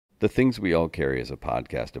The Things We All Carry is a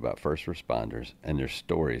podcast about first responders and their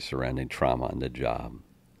stories surrounding trauma on the job.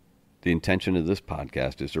 The intention of this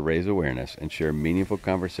podcast is to raise awareness and share meaningful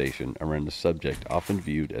conversation around a subject often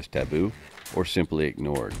viewed as taboo or simply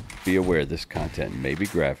ignored. Be aware this content may be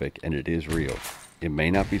graphic and it is real. It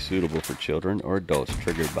may not be suitable for children or adults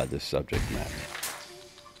triggered by this subject matter.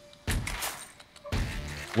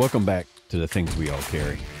 Welcome back to The Things We All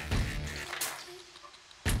Carry.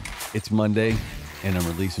 It's Monday, and I'm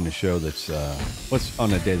releasing a show that's what's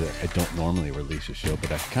on a day that I don't normally release a show,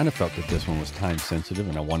 but I kind of felt that this one was time sensitive,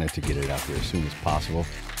 and I wanted to get it out there as soon as possible.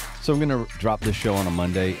 So I'm going to drop this show on a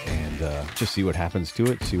Monday and just see what happens to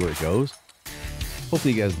it, see where it goes.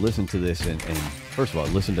 Hopefully you guys listen to this and first of all,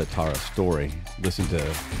 listen to Tara's story. Listen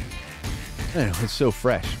to, it's so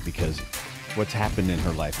fresh because what's happened in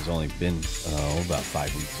her life has only been about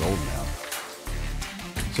 5 weeks old now.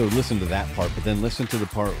 So listen to that part, but then listen to the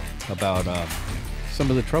part about some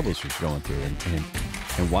of the troubles she's going through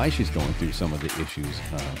and why she's going through some of the issues,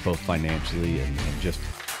 both financially and just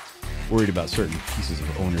worried about certain pieces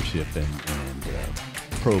of ownership and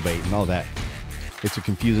probate and all that. It's a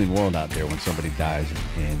confusing world out there when somebody dies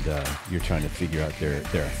and you're trying to figure out their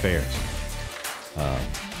affairs.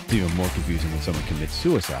 It's even more confusing when someone commits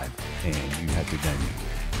suicide and you have to then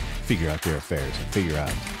figure out their affairs and figure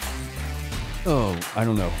out, I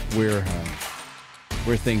don't know, where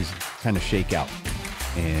things kind of shake out.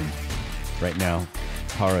 And right now,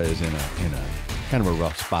 Tara is in a kind of a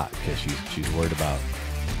rough spot because she's worried about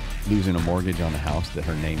losing a mortgage on a house that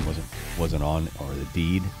her name wasn't on, or the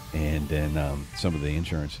deed, and then some of the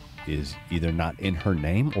insurance is either not in her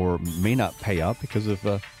name or may not pay out because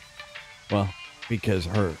of because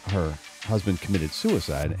her husband committed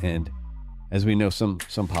suicide. And as we know, some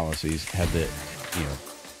policies have the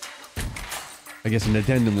I guess an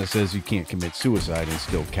addendum that says you can't commit suicide and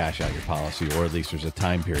still cash out your policy, or at least there's a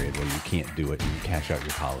time period where you can't do it and you cash out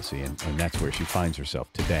your policy, and that's where she finds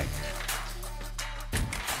herself today.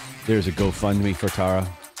 There's a GoFundMe for Tara.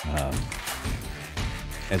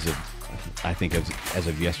 As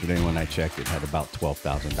of yesterday when I checked, it had about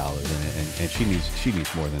 $12,000 in it, and she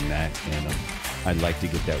needs more than that. And I'd like to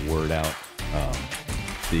get that word out.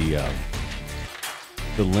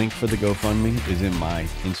 The link for the GoFundMe is in my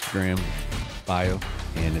Instagram bio,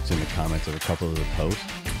 and it's in the comments of a couple of the posts,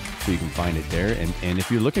 so you can find it there. And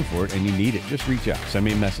if you're looking for it and you need it, just reach out, send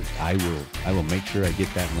me a message. I will make sure I get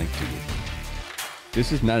that link to you.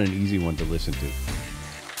 This is not an easy one to listen to.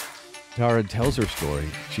 Tara tells her story.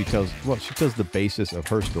 She tells the basis of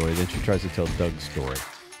her story, then she tries to tell Doug's story.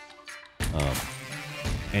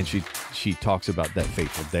 And she talks about that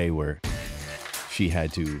fateful day where she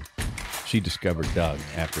discovered Doug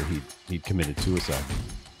after he'd committed suicide.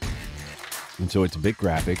 And so it's a bit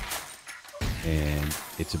graphic and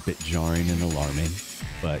it's a bit jarring and alarming,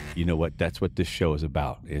 but you know what? That's what this show is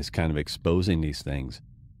about, is kind of exposing these things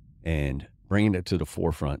and bringing it to the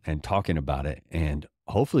forefront and talking about it and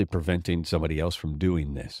hopefully preventing somebody else from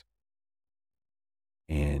doing this.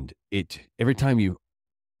 And every time you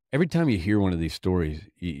hear one of these stories,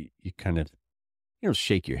 you kind of,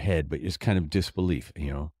 shake your head, but it's kind of disbelief,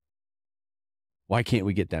 Why can't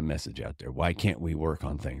we get that message out there? Why can't we work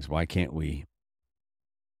on things? Why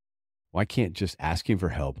can't just asking for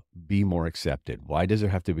help be more accepted? Why does there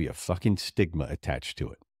have to be a fucking stigma attached to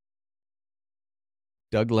it?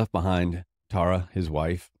 Doug left behind Tara, his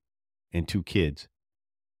wife, and 2 kids.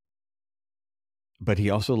 But he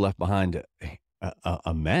also left behind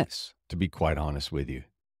a mess, to be quite honest with you.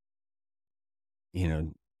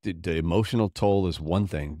 The emotional toll is one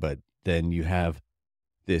thing, but then you have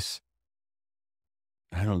this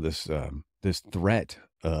threat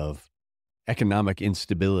of economic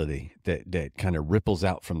instability that kind of ripples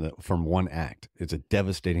out from one act. It's a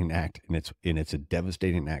devastating act, and it's a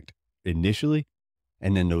devastating act initially,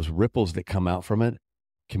 and then those ripples that come out from it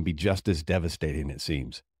can be just as devastating, it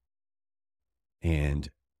seems. And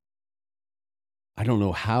I don't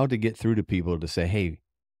know how to get through to people to say, hey,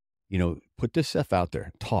 put this stuff out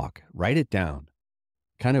there, talk, write it down,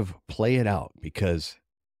 kind of play it out, because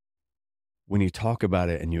when you talk about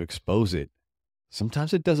it and you expose it,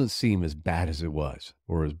 sometimes it doesn't seem as bad as it was,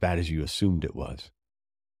 or as bad as you assumed it was.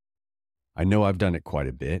 I know I've done it quite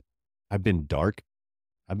a bit. I've been dark.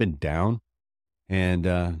 I've been down. And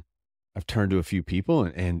I've turned to a few people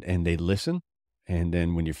and they listen. And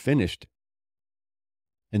then when you're finished,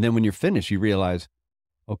 you realize,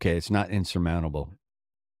 okay, it's not insurmountable.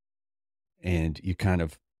 And you kind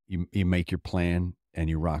of, you make your plan and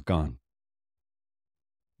you rock on.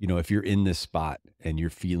 If you're in this spot and you're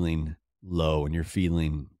feeling low and you're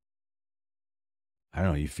feeling, I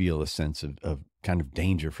don't know, you feel a sense of kind of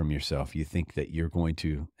danger from yourself. You think that you're going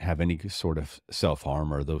to have any sort of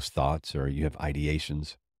self-harm or those thoughts, or you have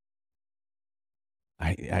ideations.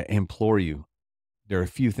 I implore you, there are a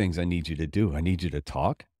few things I need you to do. I need you to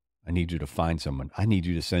talk. I need you to find someone. I need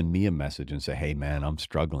you to send me a message and say, hey, man, I'm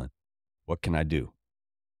struggling. What can I do?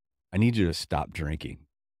 I need you to stop drinking.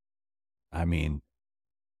 I mean,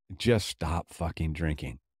 just stop fucking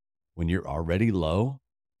drinking. When you're already low,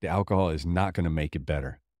 the alcohol is not going to make it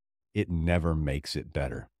better. It never makes it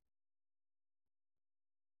better.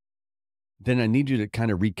 Then I need you to kind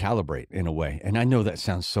of recalibrate in a way. And I know that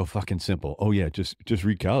sounds so fucking simple. Oh yeah, just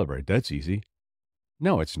recalibrate. That's easy.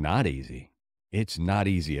 No, it's not easy. It's not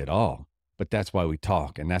easy at all. But that's why we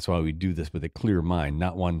talk, and that's why we do this with a clear mind,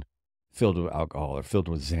 not one filled with alcohol or filled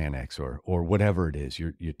with Xanax or whatever it is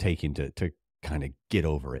you're taking to kind of get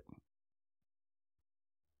over it.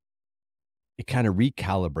 You kind of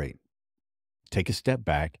recalibrate, take a step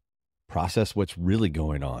back, process what's really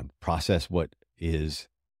going on, process what is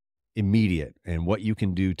immediate and what you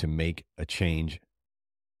can do to make a change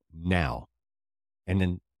now. And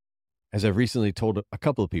then, as I've recently told a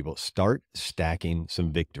couple of people, start stacking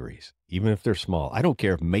some victories, even if they're small. I don't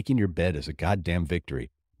care if making your bed is a goddamn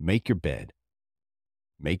victory. Make your bed,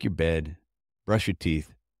 brush your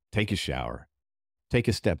teeth, take a shower, take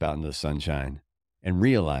a step out into the sunshine, and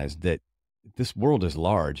realize that this world is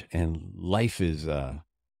large and life is going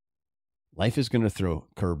to throw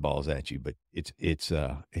curveballs at you, but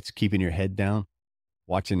it's keeping your head down,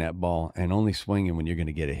 watching that ball, and only swinging when you're going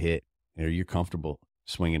to get a hit or you're comfortable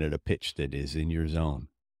swinging at a pitch that is in your zone.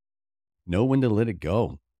 Know when to let it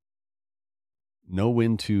go. Know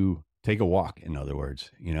when to take a walk, in other words,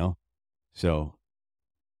 So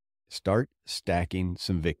start stacking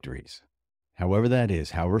some victories. However that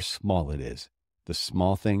is, however small it is, the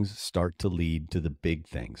small things start to lead to the big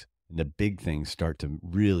things. And the big things start to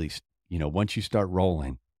really, once you start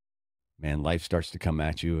rolling, man, life starts to come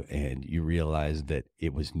at you and you realize that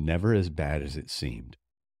it was never as bad as it seemed.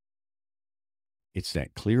 It's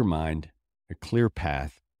that clear mind, a clear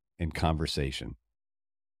path, and conversation.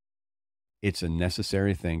 It's a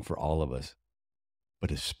necessary thing for all of us, but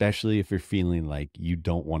especially if you're feeling like you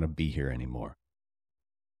don't want to be here anymore.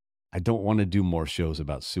 I don't want to do more shows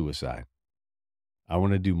about suicide. I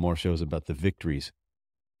want to do more shows about the victories,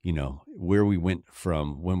 where we went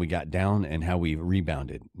from when we got down and how we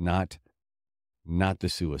rebounded, not the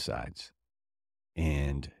suicides.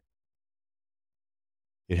 And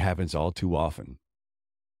it happens all too often.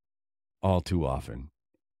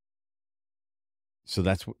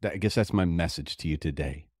 So I guess that's my message to you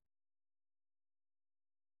today.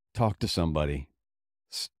 Talk to somebody,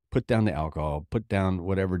 put down the alcohol, put down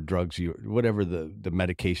whatever drugs whatever the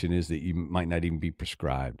medication is that you might not even be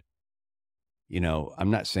prescribed.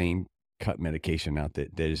 I'm not saying cut medication out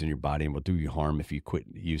that is in your body and will do you harm if you quit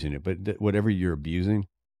using it, but whatever you're abusing,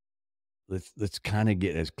 let's kind of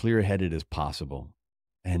get as clear-headed as possible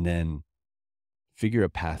and then figure a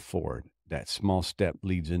path forward. That small step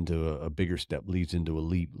leads into a bigger step, leads into a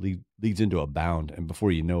leap, leads into a bound. And before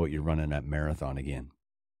you know it, you're running that marathon again.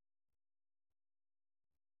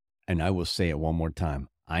 And I will say it one more time.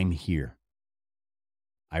 I'm here.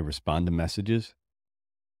 I respond to messages.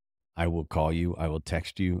 I will call you. I will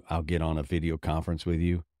text you. I'll get on a video conference with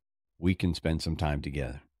you. We can spend some time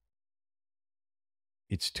together.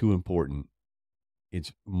 It's too important.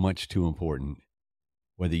 It's much too important.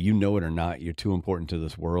 Whether you know it or not, you're too important to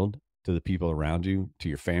this world, to the people around you, to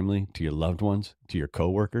your family, to your loved ones, to your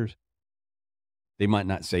coworkers. They might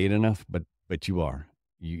not say it enough, but you are.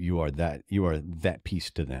 You are that piece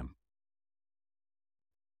to them.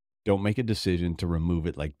 Don't make a decision to remove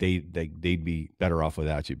it like they'd be better off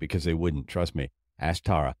without you, because they wouldn't. Trust me. Ask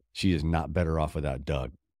Tara. She is not better off without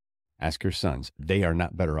Doug. Ask her sons. They are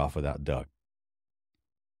not better off without Doug.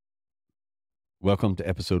 Welcome to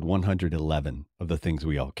episode 111 of The Things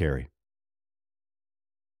We All Carry.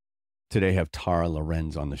 Today I have Tara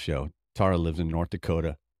Lorens on the show. Tara lives in North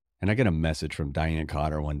Dakota, and I got a message from Diane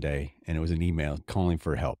Cotter one day, and it was an email calling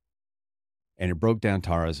for help. And it broke down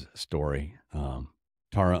Tara's story.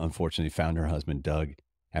 Tara unfortunately found her husband, Doug,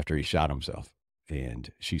 after he shot himself,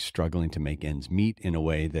 and she's struggling to make ends meet in a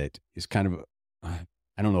way that is kind of, I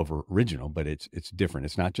don't know if original, but it's different.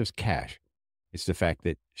 It's not just cash. It's the fact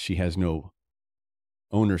that she has no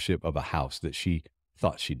ownership of a house that she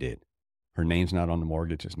thought she did. Her name's not on the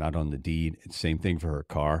mortgage. It's not on the deed. It's the same thing for her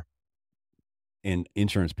car. And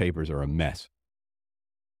insurance papers are a mess.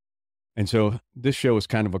 And so this show is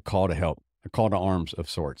kind of a call to help, a call to arms of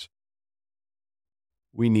sorts.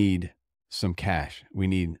 We need some cash. We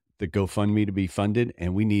need the GoFundMe to be funded,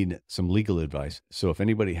 and we need some legal advice. So if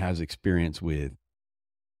anybody has experience with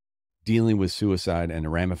dealing with suicide and the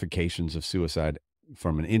ramifications of suicide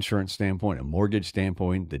from an insurance standpoint, a mortgage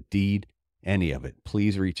standpoint, the deed, any of it,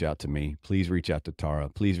 please reach out to me. Please reach out to Tara.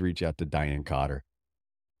 Please reach out to Diane Cotter.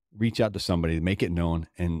 Reach out to somebody, make it known,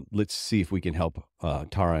 and let's see if we can help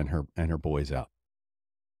Tara and her boys out.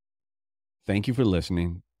 Thank you for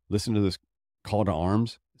listening. Listen to this call to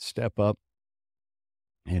arms. Step up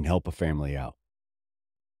and help a family out.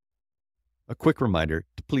 A quick reminder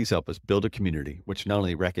to please help us build a community which not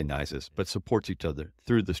only recognizes but supports each other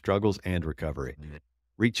through the struggles and recovery.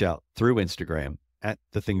 Reach out through Instagram at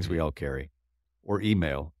The Things We All Carry, or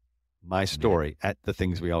email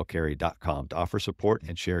mystory@thethingsweallcarry.com to offer support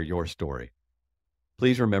and share your story.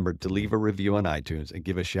 Please remember to leave a review on iTunes and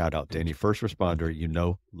give a shout out to any first responder you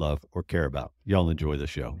know, love, or care about. Y'all enjoy the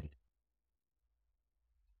show.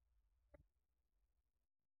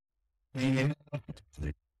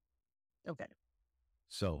 Okay.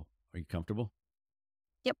 So, are you comfortable?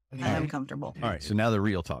 Yep, I am comfortable. All right, so now the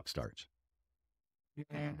real talk starts.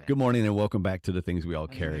 Good morning and welcome back to The Things We All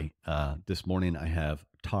Carry. This morning I have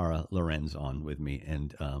Tara Lorens on with me,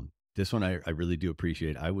 and this one I really do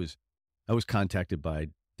appreciate. I was contacted by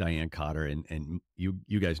Diane Cotter, and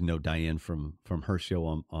you guys know Diane from her show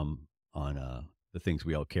on The Things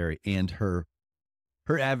We All Carry, and her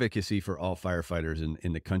advocacy for all firefighters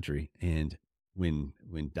in the country. And when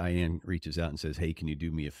Diane reaches out and says, "Hey, can you do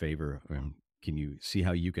me a favor? Can you see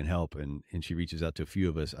how you can help?" and she reaches out to a few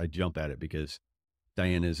of us, I jump at it because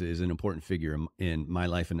Diane is an important figure in my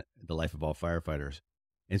life and the life of all firefighters.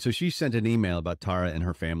 And so she sent an email about Tara and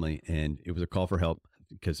her family, and it was a call for help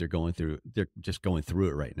because they're just going through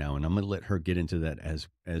it right now. And I'm going to let her get into that as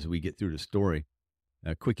we get through the story.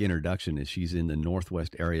 A quick introduction is she's in the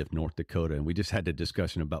northwest area of North Dakota, and we just had a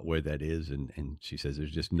discussion about where that is. And she says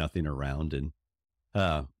there's just nothing around. And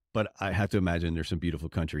but I have to imagine there's some beautiful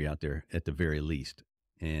country out there at the very least.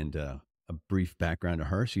 And a brief background to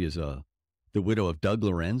her: she is the widow of Doug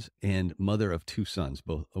Lorens and mother of two sons.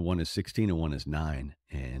 Both one is 16 and one is 9.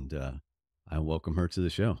 And I welcome her to the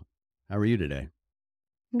show. How are you today?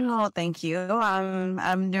 No, thank you.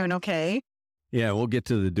 I'm doing okay. Yeah, we'll get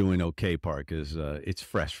to the doing okay part because it's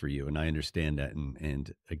fresh for you, and I understand that.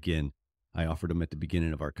 And again, I offered them at the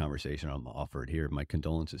beginning of our conversation. I'm offered here. My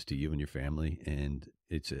condolences to you and your family, and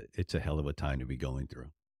it's a hell of a time to be going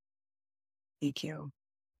through. Thank you.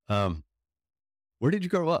 Where did you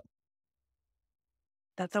grow up?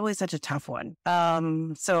 That's always such a tough one.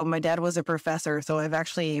 So my dad was a professor, so I've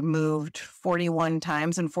actually moved 41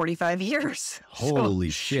 times in 45 years. Holy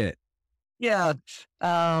shit. Yeah.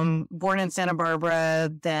 Born in Santa Barbara.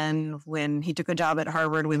 Then when he took a job at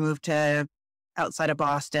Harvard, we moved to outside of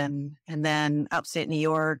Boston, and then upstate New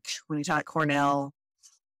York when he taught at Cornell.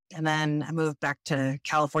 And then I moved back to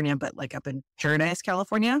California, but like up in Paradise,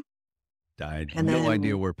 California. No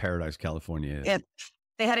idea where Paradise, California is.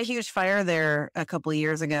 They had a huge fire there a couple of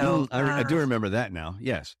years ago. I do remember that now.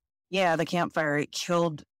 Yes. Yeah, the campfire. It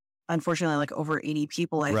killed, unfortunately, like over 80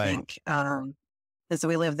 people, I think. And so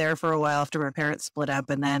we lived there for a while after my parents split up.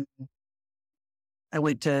 And then I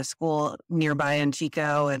went to school nearby in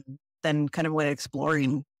Chico, and then kind of went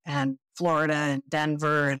exploring and Florida and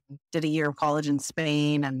Denver, and did a year of college in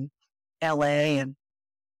Spain and LA. And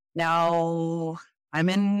now I'm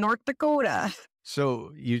in North Dakota.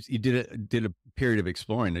 So you did a period of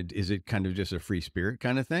exploring. Is it kind of just a free spirit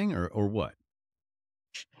kind of thing, or what?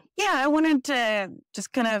 Yeah, I wanted to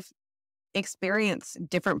just kind of experience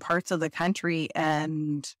different parts of the country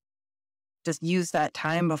and just use that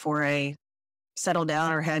time before I settled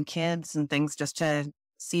down or had kids and things, just to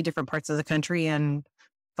see different parts of the country and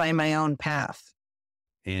find my own path.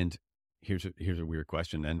 And here's a weird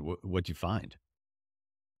question. Then what'd you find?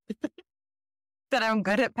 That I'm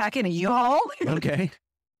good at packing a U-Haul. Okay.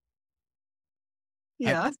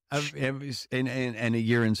 Yeah. And a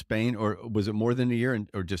year in Spain, or was it more than a year,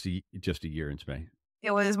 or just a year in Spain?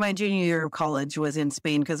 It was my junior year of college was in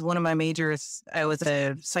Spain, because one of my majors, I was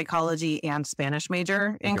a psychology and Spanish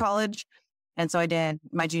major in college. And so I did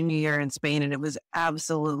my junior year in Spain, and it was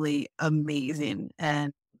absolutely amazing,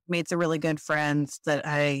 and made some really good friends that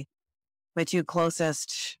my two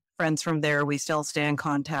closest friends from there, we still stay in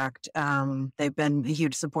contact. They've been a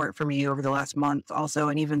huge support for me over the last month also.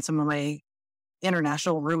 And even some of my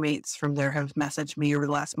international roommates from there have messaged me over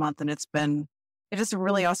the last month. And it's just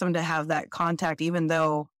really awesome to have that contact, even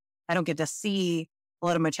though I don't get to see a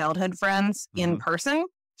lot of my childhood friends in person.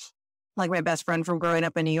 Like my best friend from growing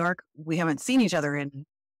up in New York, we haven't seen each other in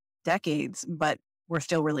decades, but we're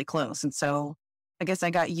still really close. And so I guess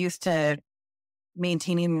I got used to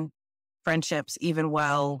maintaining friendships even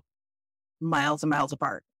while miles and miles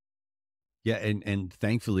apart. Yeah, and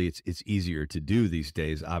thankfully it's easier to do these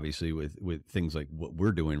days, obviously with things like what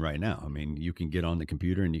we're doing right now. I mean, you can get on the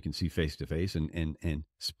computer and you can see face to face and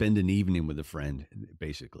spend an evening with a friend,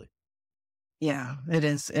 basically. Yeah, it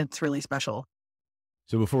is. It's really special.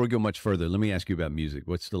 So before we go much further, let me ask you about music.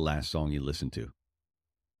 What's the last song you listened to?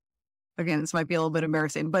 Again, this might be a little bit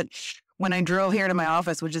embarrassing, but when I drove here to my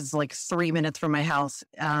office, which is like 3 minutes from my house,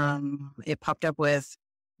 it popped up with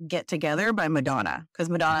Get Together by Madonna, because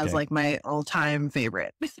Madonna is Okay. like my all-time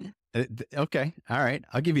favorite. Okay. All right.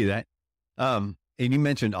 I'll give you that. And you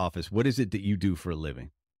mentioned office. What is it that you do for a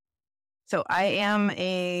living? So I am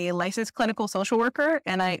a licensed clinical social worker,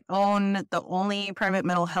 and I own the only private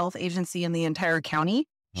mental health agency in the entire county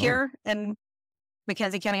Oh, here in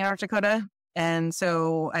McKenzie County, North Dakota. And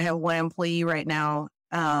so I have one employee right now,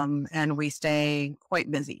 and we stay quite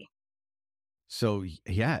busy. so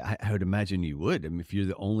yeah, I would imagine you would. I mean, if you're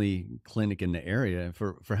the only clinic in the area,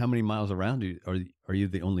 for how many miles around are you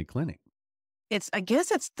the only clinic? I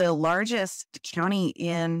guess it's the largest county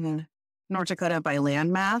in North Dakota by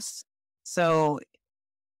landmass. So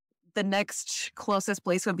the next closest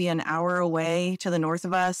place would be an hour away to the north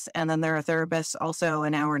of us. And then there are therapists also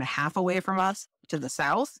an hour and a half away from us to the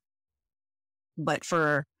south. But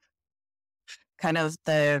for kind of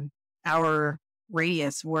the hour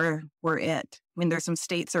radius, we're it. I mean, there's some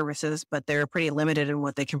state services, but they're pretty limited in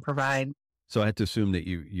what they can provide. So I have to assume that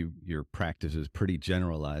your practice is pretty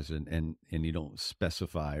generalized and you don't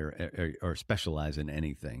specify or specialize in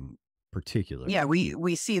anything particular. Yeah,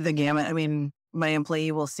 we see the gamut. I mean, my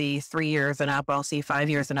employee will see 3 years and up. I'll see 5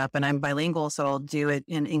 years and up, and I'm bilingual, so I'll do it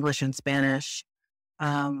in English and Spanish.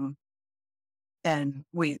 And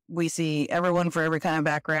we see everyone for every kind of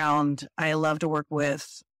background. I love to work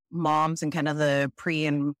with moms in kind of the pre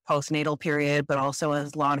and postnatal period, but also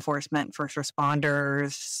as law enforcement, first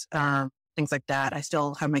responders, things like that. I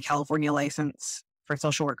still have my California license for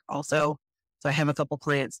social work also. So I have a couple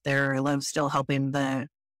clients there. I love still helping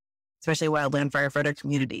especially wildland firefighter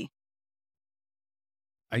community.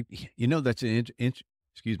 That's an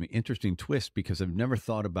interesting twist because I've never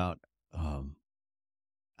thought about.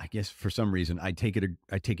 I guess for some reason I take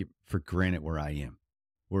it for granted where I am.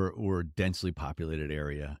 We're a densely populated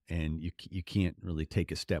area, and you can't really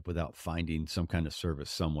take a step without finding some kind of service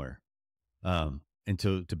somewhere. And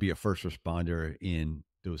to be a first responder in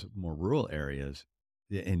those more rural areas,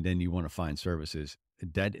 and then you want to find services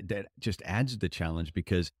that just adds the challenge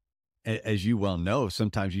because, as you well know,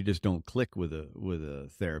 sometimes you just don't click with a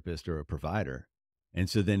therapist or a provider, and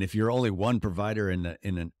so then if you're only one provider in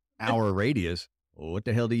an hour radius, well, what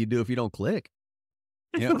the hell do you do if you don't click?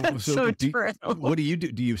 Yeah. That's so true. What do you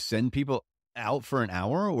do? Do you send people out for an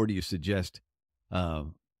hour, or do you suggest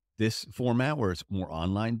this format where it's more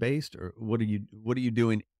online based, or what are you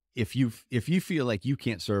doing if you feel like you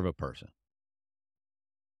can't serve a person?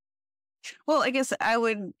 Well, I guess I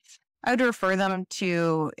would refer them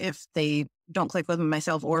to, if they don't click with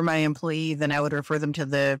myself or my employee, then I would refer them to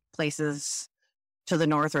the places to the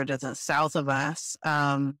north or to the south of us,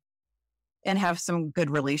 and have some good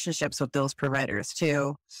relationships with those providers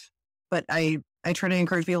too. But I try to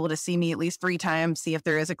encourage people to see me at least 3 times, see if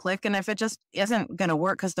there is a click. And if it just isn't going to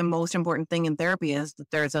work, because the most important thing in therapy is that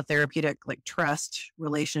there's a therapeutic trust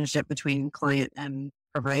relationship between client and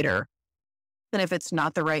provider. And if it's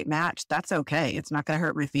not the right match, that's okay. It's not going to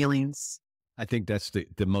hurt my feelings. I think that's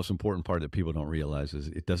the most important part that people don't realize is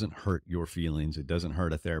it doesn't hurt your feelings. It doesn't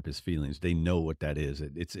hurt a therapist's feelings. They know what that is.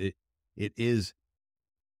 It is.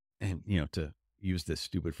 And, to use this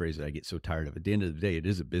stupid phrase that I get so tired of, at the end of the day, it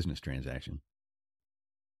is a business transaction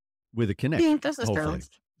with a connection. Yeah, this is true.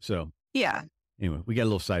 So, Yeah. anyway, we got a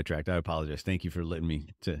little sidetracked. I apologize. Thank you for letting me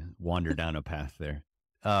to wander down a path there.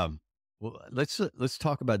 Well, let's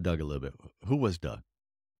talk about Doug a little bit. Who was Doug?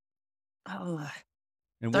 Oh,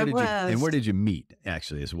 And Doug where did you meet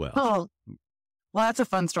actually as well? well, that's a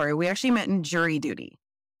fun story. We actually met in jury duty.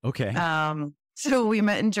 Okay. So we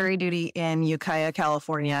met in jury duty in Ukiah,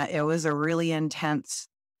 California. It was a really intense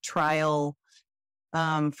trial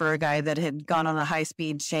for a guy that had gone on a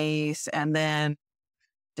high-speed chase and then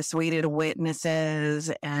dissuaded witnesses.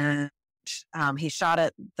 And he shot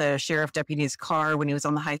at the sheriff deputy's car when he was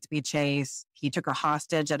on the high-speed chase. He took a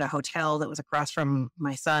hostage at a hotel that was across from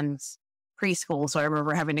my son's preschool. So I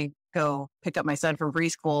remember having to go pick up my son from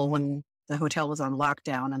preschool when the hotel was on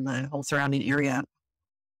lockdown and the whole surrounding area.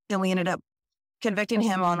 And we ended up convicting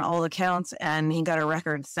him on all accounts, and he got a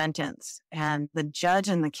record sentence. And the judge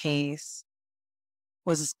in the case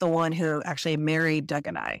was the one who actually married Doug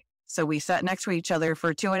and I. So we sat next to each other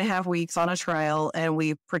for 2.5 weeks on a trial, and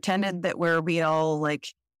we pretended that we're being all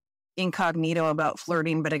incognito about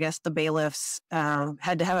flirting, but I guess the bailiffs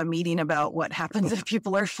had to have a meeting about what happens if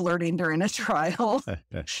people are flirting during a trial.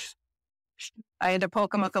 I had to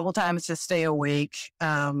poke him a couple times to stay awake.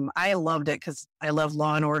 I loved it because I love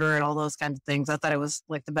Law and Order and all those kinds of things. I thought it was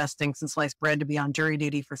like the best thing since sliced bread to be on jury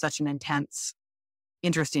duty for such an intense,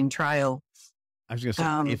 interesting trial. I was going to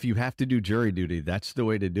say, if you have to do jury duty, that's the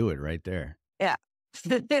way to do it right there. Yeah,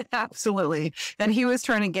 absolutely. And he was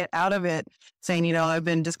trying to get out of it, saying, you know, I've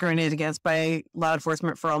been discriminated against by law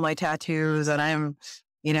enforcement for all my tattoos. And I'm,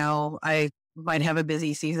 you know, I might have a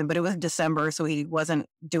busy season, but it was December, so he wasn't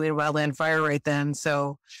doing wildland fire right then.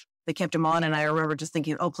 So they kept him on. And I remember just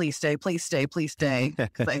thinking, oh, please stay, please stay, please stay.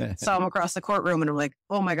 Because I saw him across the courtroom and I'm like,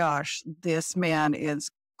 oh my gosh, this man is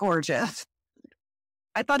gorgeous.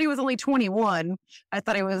 I thought he was only 21. I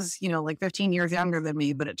thought he was, you know, like 15 years younger than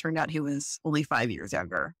me, but it turned out he was only 5 years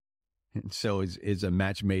younger. So is a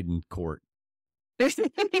match made in court.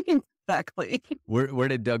 Exactly. Where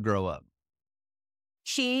did Doug grow up?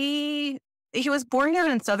 He was born here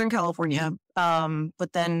in Southern California,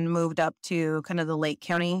 but then moved up to kind of the Lake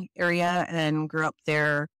County area and grew up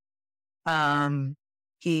there.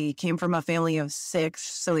 He came from a family of 6,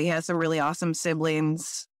 so he has some really awesome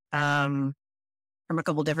siblings. From a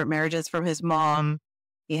couple different marriages from his mom.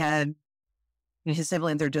 He had, his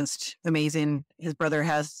siblings are just amazing. His brother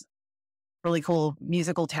has really cool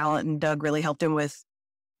musical talent, and Doug really helped him with.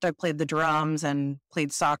 Doug played the drums and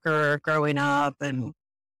played soccer growing up, and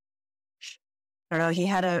I don't know, he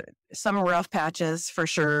had some rough patches for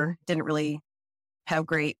sure. Didn't really have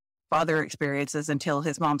great father experiences until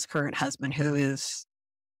his mom's current husband, who is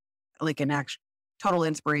like an total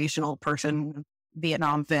inspirational person,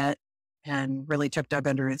 Vietnam vet, and really took Doug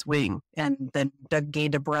under his wing. And then Doug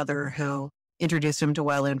gained a brother who introduced him to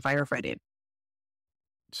wildland firefighting.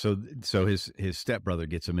 So his stepbrother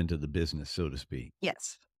gets him into the business, so to speak.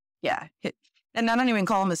 Yes. Yeah. And I don't even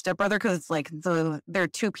call him a stepbrother because it's like they're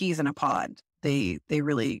 2 peas in a pod. They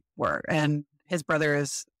really were. And his brother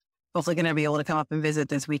is hopefully going to be able to come up and visit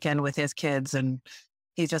this weekend with his kids. And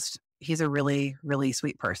he's a really, really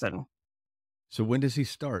sweet person. So when does he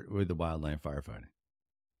start with the wildland firefighting?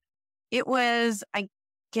 It was, I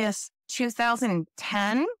guess,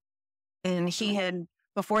 2010. And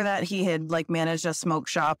before that, he had like managed a smoke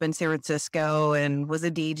shop in San Francisco and was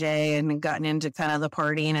a DJ and gotten into kind of the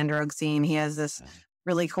partying and drug scene. He has this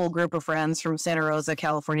really cool group of friends from Santa Rosa,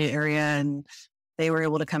 California area. And they were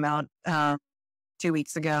able to come out 2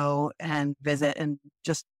 weeks ago and visit, and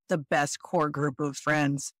just the best core group of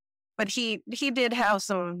friends. But he did have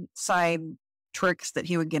some side tricks that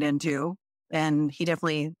he would get into. And he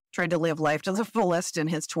definitely tried to live life to the fullest in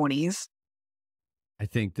his 20s. I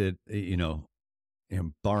think that,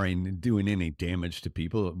 barring doing any damage to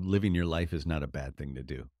people, living your life is not a bad thing to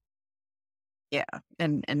do. Yeah.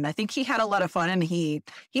 And I think he had a lot of fun, and he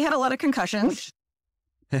had a lot of concussions.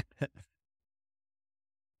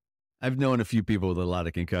 I've known a few people with a lot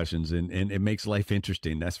of concussions, and it makes life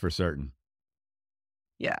interesting. That's for certain.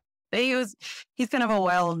 Yeah. He's kind of a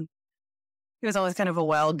wild. He was always kind of a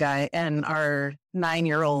wild guy, and our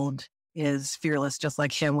 9-year-old is fearless, just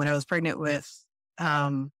like him. When I was pregnant with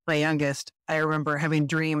my youngest, I remember having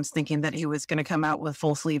dreams thinking that he was going to come out with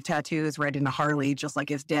full sleeve tattoos, riding a Harley, just like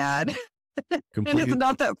his dad. And it's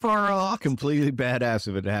not that far off. Completely badass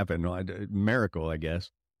if it happened. Miracle, I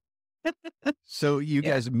guess. So you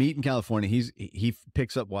guys meet in California. He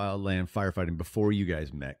picks up wildland firefighting before you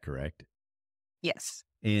guys met, correct? Yes.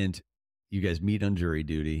 And you guys meet on jury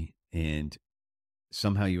duty, and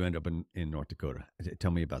somehow you end up in North Dakota.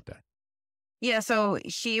 Tell me about that. Yeah, so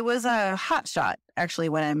he was a hotshot, actually,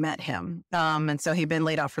 when I met him. And so he'd been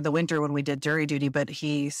laid off for the winter when we did jury duty, but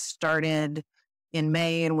he started in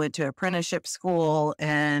May and went to apprenticeship school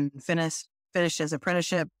and finished his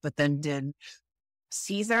apprenticeship, but then did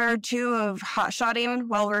season or 2 of hotshotting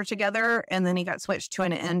while we were together. And then he got switched to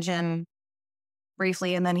an engine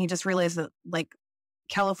briefly. And then he just realized that, like,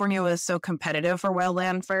 California was so competitive for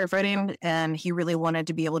wildland firefighting, and he really wanted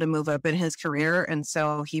to be able to move up in his career. And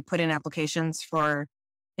so he put in applications for,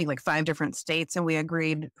 I think, like 5 different states, and we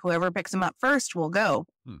agreed whoever picks him up first will go.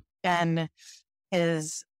 And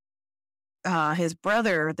his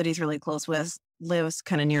brother that he's really close with lives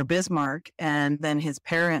kind of near Bismarck. And then his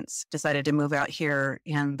parents decided to move out here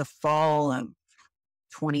in the fall of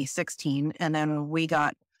 2016. And then we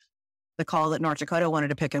got the call that North Dakota wanted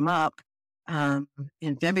to pick him up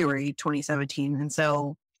in February 2017. And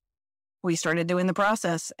so we started doing the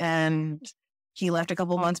process, and he left a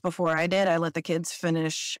couple months before I did. I let the kids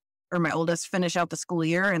my oldest finish out the school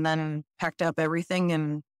year, and then packed up everything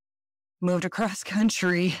and moved across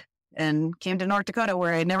country. and came to North Dakota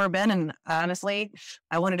where I'd never been. And honestly,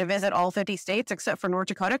 I wanted to visit all 50 states except for North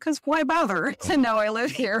Dakota because why bother? And now I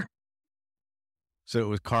live here. So it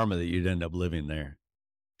was karma that you'd end up living there.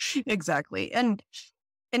 Exactly. And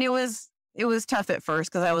it was tough at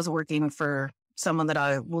first because I was working for someone that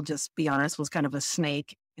I will just be honest was kind of a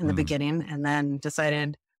snake in the beginning, and then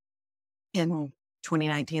decided in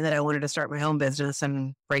 2019 that I wanted to start my own business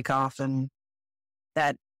and break off, and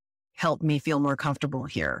that helped me feel more comfortable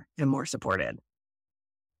here and more supported.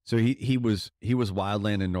 So he was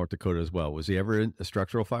wildland in North Dakota as well. Was he ever a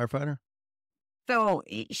structural firefighter? So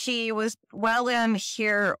he was in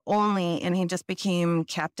here only, and he just became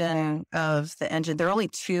captain of the engine. There are only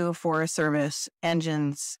 2 Forest Service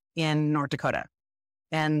engines in North Dakota,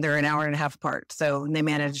 and they're an hour and a half apart. So they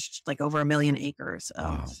managed like over 1 million acres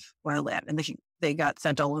of wildland, and they got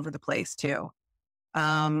sent all over the place too.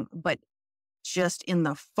 But just in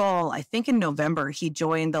the fall, I think in November, he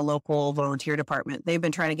joined the local volunteer department. They've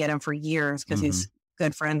been trying to get him for years because he's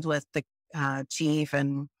good friends with the chief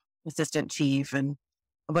and assistant chief and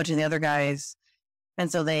a bunch of the other guys.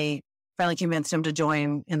 And so they finally convinced him to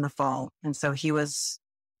join in the fall. And so he was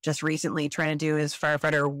just recently trying to do his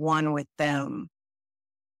firefighter 1 with them,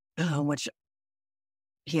 which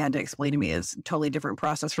he had to explain to me is a totally different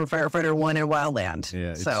process from firefighter 1 in wildland.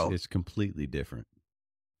 Yeah, it's completely different.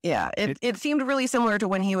 Yeah, it seemed really similar to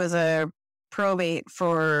when he was a probate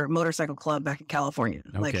for motorcycle club back in California.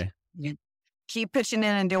 Okay. Like, you keep pitching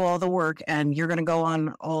in and do all the work, and you're going to go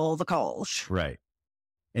on all the calls. Right.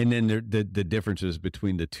 And then the differences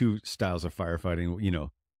between the 2 styles of firefighting, you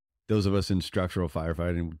know, those of us in structural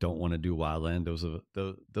firefighting don't want to do wildland.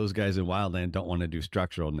 Those guys in wildland don't want to do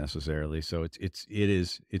structural necessarily. So it's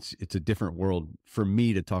a different world for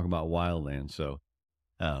me to talk about wildland. So,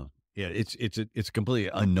 yeah, it's a completely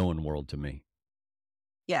unknown world to me.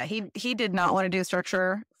 Yeah, he did not want to do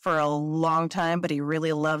structure for a long time, but he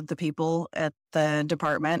really loved the people at the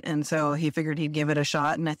department, and so he figured he'd give it a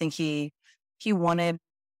shot. And I think he wanted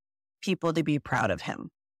people to be proud of him,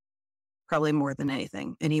 probably more than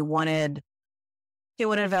anything. And he wanted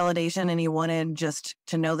validation, and he wanted just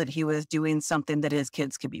to know that he was doing something that his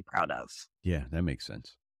kids could be proud of. Yeah, that makes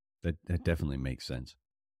sense. That definitely makes sense.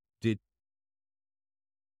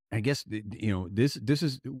 I guess, you know, this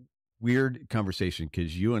is weird conversation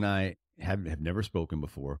because you and I have never spoken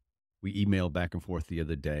before. We emailed back and forth the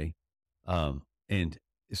other day. And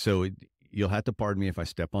so you'll have to pardon me if I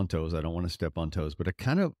step on toes. I don't want to step on toes, but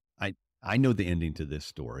I know the ending to this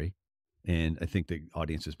story. And I think the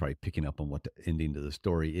audience is probably picking up on what the ending to the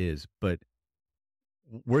story is. But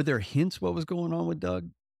were there hints what was going on with Doug?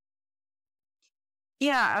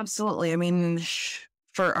 Yeah, absolutely. I mean,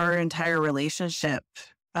 for our entire relationship,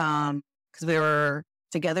 because we were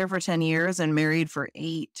together for 10 years and married for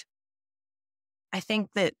 8. I think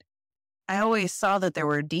that I always saw that there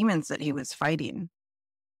were demons that he was fighting.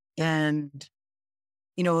 And,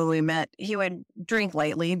 you know, when we met, he would drink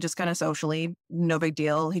lightly, just kind of socially, no big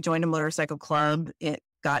deal. He joined a motorcycle club. It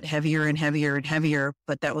got heavier and heavier and heavier.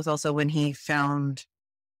 But that was also when he found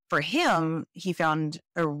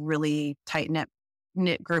a really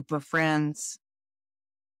tight-knit group of friends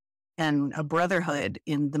and a brotherhood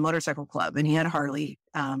in the motorcycle club. And he had a Harley.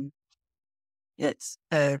 It's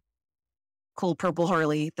a cool purple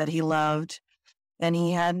Harley that he loved. And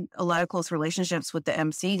he had a lot of close relationships with the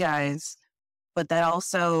MC guys. But that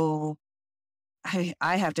also, I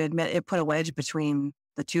have to admit, it put a wedge between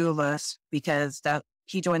the 2 of us because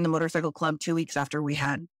he joined the motorcycle club 2 weeks after we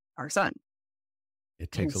had our son.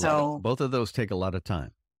 It takes both of those take a lot of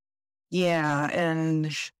time. Yeah.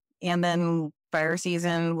 And then fire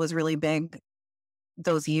season was really big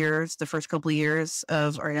those years, the first couple of years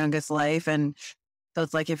of our youngest life. And so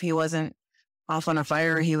it's like if he wasn't off on a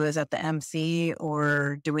fire, he was at the MC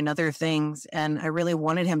or doing other things. And I really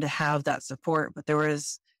wanted him to have that support. But there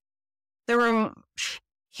were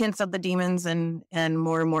hints of the demons and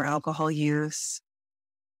more and more alcohol use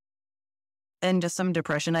and just some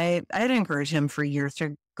depression. I had encouraged him for years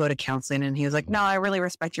to go to counseling, and he was like, no, I really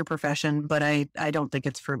respect your profession, but I don't think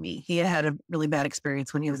it's for me. He had a really bad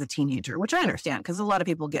experience when he was a teenager, which I understand because a lot of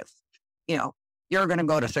people get, you know, you're going to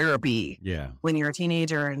go to therapy when you're a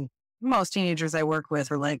teenager. And most teenagers I work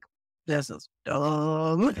with are like, this is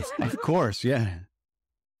dumb. Of course. Yeah.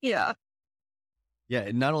 Yeah.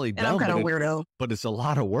 Yeah. Not only dumb, and I'm kind of weirdo, but it's a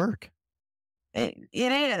lot of work. It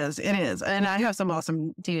is. And I have some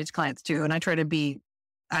awesome teenage clients too. And I try to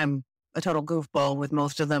I'm a total goofball with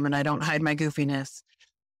most of them, and I don't hide my goofiness.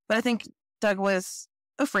 But I think Doug was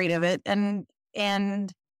afraid of it. And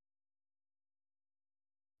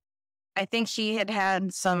I think he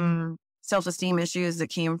had some self-esteem issues that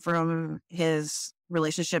came from his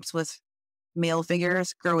relationships with male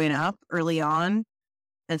figures growing up early on,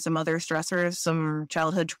 and some other stressors, some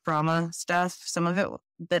childhood trauma stuff, some of it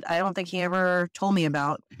that I don't think he ever told me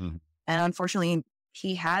about. Mhm. And unfortunately,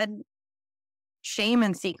 he had shame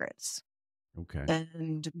and secrets. Okay.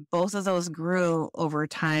 And both of those grew over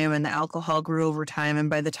time, and the alcohol grew over time. And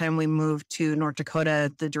by the time we moved to North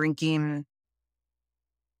Dakota, the drinking,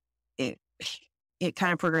 it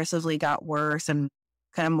kind of progressively got worse and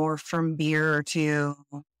kind of morphed from beer to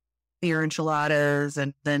beer enchiladas,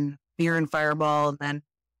 and then beer and Fireball, and then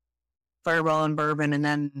Fireball and bourbon, and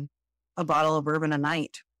then a bottle of bourbon a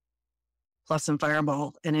night, plus some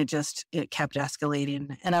Fireball. And it kept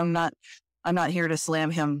escalating. And I'm not here to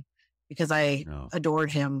slam him because I No.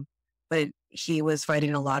 adored him, but he was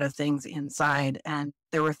fighting a lot of things inside. And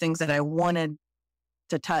there were things that I wanted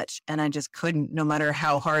to touch, and I just couldn't, no matter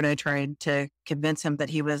how hard I tried to convince him that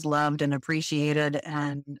he was loved and appreciated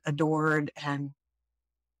and adored and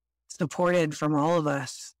supported from all of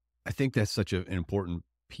us. I think that's such an important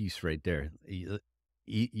piece right there.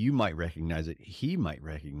 You might recognize it. He might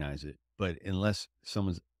recognize it, but unless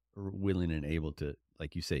someone's willing and able to,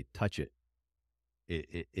 like you say, touch it,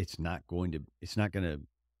 it's not going to,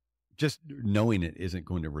 just knowing it isn't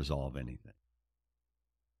going to resolve anything.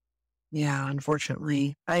 Yeah,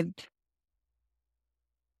 unfortunately.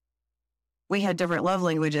 We had different love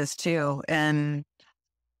languages too. And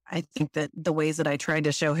I think that the ways that I tried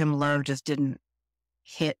to show him love just didn't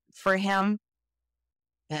hit for him.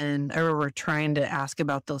 And I remember trying to ask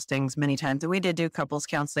about those things many times. And we did do couples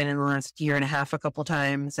counseling in the last year and a half a couple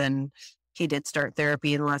times. And he did start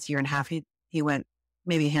therapy in the last year and a half. He went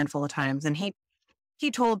maybe a handful of times. And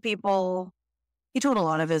he told a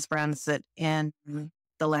lot of his friends that in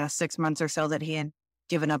the last 6 months or so that he had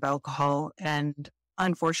given up alcohol. And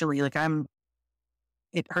unfortunately,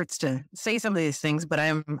 it hurts to say some of these things, but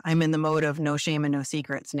I'm in the mode of no shame and no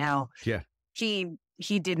secrets now. Yeah.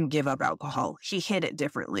 He didn't give up alcohol. He hid it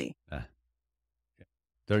differently. There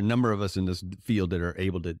are a number of us in this field that are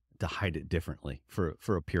able to hide it differently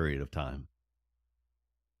for a period of time.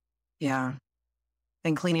 Yeah.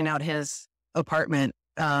 And cleaning out his apartment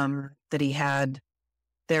that he had,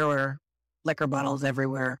 there were liquor bottles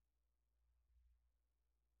everywhere.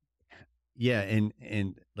 Yeah,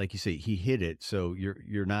 and like you say, he hid it, so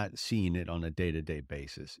you're not seeing it on a day-to-day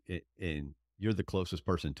basis, and you're the closest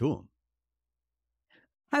person to him.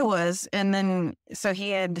 I was. And then, so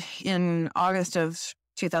he had, in August of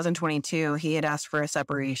 2022, he had asked for a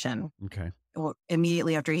separation. Okay. Well,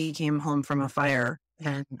 immediately after he came home from a fire,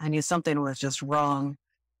 and I knew something was just wrong.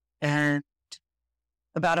 And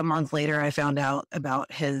about a month later, I found out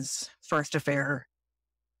about his first affair.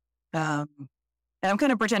 And I'm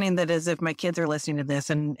kind of pretending that as if my kids are listening to this,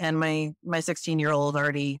 and my 16-year-old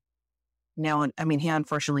already now, I mean, he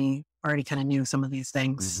unfortunately already kind of knew some of these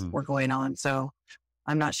things were going on. So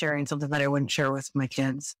I'm not sharing something that I wouldn't share with my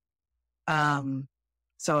kids.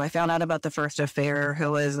 So I found out about the first affair,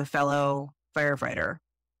 who was a fellow firefighter.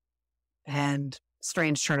 And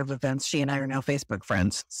strange turn of events, she and I are now Facebook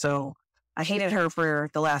friends. So I hated her for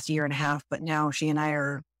the last year and a half, but now she and I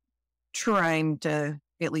are trying to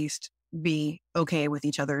at least be okay with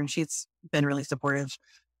each other, and she's been really supportive.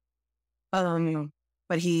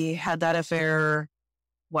 But he had that affair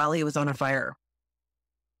while he was on a fire,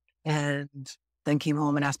 and then came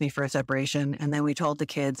home and asked me for a separation. And then we told the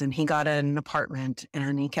kids, and he got an apartment,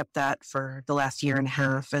 and he kept that for the last year and a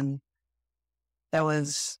half. And that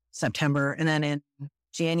was September. And then in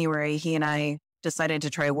January, he and I decided to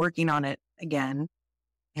try working on it again.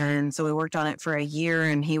 And so we worked on it for a year,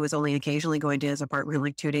 and he was only occasionally going to his apartment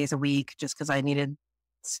like 2 days a week, just because I needed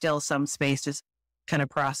still some space to kind of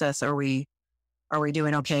process, are we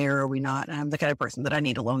doing okay or are we not? And I'm the kind of person that I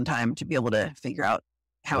need alone time to be able to figure out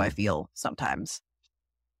how I feel sometimes.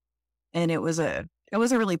 And it was a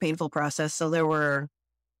really painful process. So there were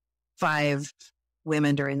 5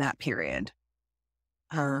 women during that period.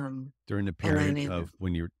 During the period of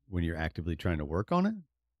when you're actively trying to work on it?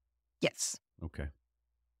 Yes. Okay.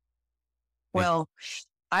 Well,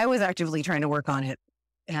 I was actively trying to work on it,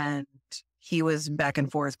 and he was back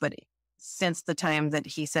and forth. But since the time that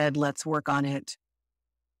he said, let's work on it,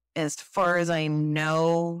 as far as I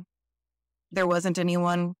know, there wasn't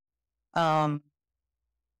anyone. But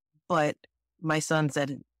my son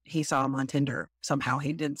said he saw him on Tinder. Somehow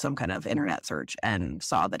he did some kind of internet search and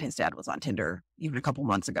saw that his dad was on Tinder even a couple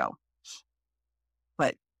months ago.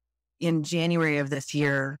 But in January of this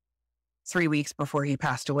year, 3 weeks before he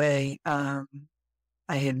passed away, I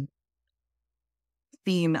had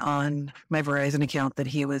seen on my Verizon account that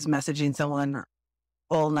he was messaging someone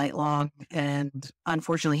all night long. And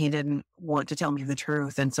unfortunately, he didn't want to tell me the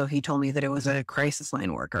truth. And so he told me that it was a crisis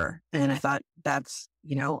line worker. And I thought, that's,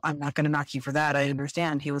 I'm not going to knock you for that. I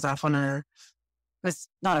understand. He was off on it was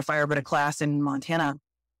not a fire, but a class in Montana.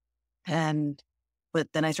 But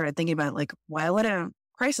then I started thinking about like, why would a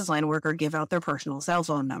crisis line worker give out their personal cell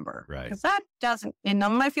phone number? Right. Because that doesn't, in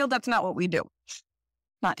my field, that's not what we do.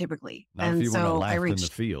 Not typically. Not if you want to laugh in the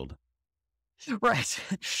field. Right.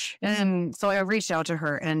 And so I reached out to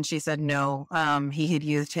her and she said no. He had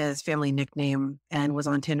used his family nickname and was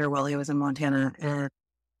on Tinder while he was in Montana and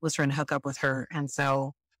was trying to hook up with her. And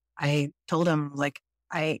so I told him, like,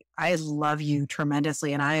 I love you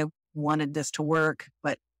tremendously and I wanted this to work,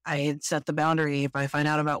 but I had set the boundary if I find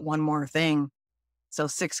out about one more thing. So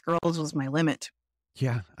 6 girls was my limit.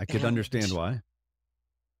 Yeah, I could understand why.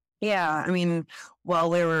 Yeah. I mean, while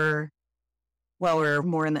we were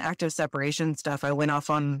more in the active separation stuff, I went off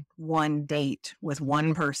on one date with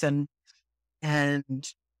one person and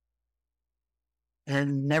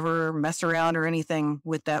never messed around or anything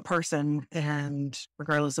with that person. And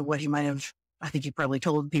regardless of what he might have, I think he probably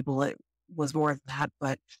told people it was more than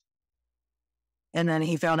that, and then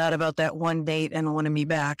he found out about that one date and wanted me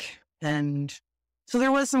back. And so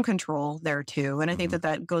there was some control there too. And I think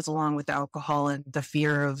that goes along with alcohol and the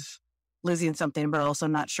fear of losing something, but also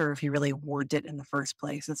not sure if he really wanted it in the first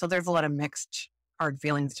place. And so there's a lot of mixed, hard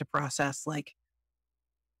feelings to process, like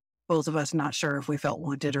both of us not sure if we felt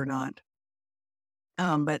wanted or not.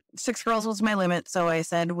 But 6 girls was my limit. So I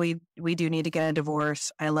said, we do need to get a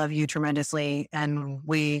divorce. I love you tremendously. And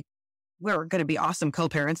we were going to be awesome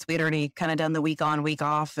co-parents. We had already kind of done the week on, week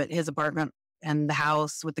off at his apartment and the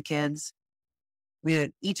house with the kids.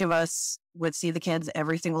 Each of us would see the kids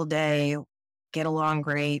every single day, get along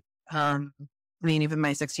great. I mean, even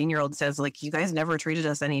my 16-year-old says, like, you guys never treated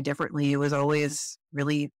us any differently. It was always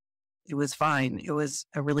really, it was fine. It was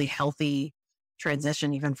a really healthy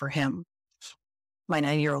transition, even for him. My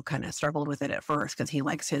 9-year-old kind of struggled with it at first because he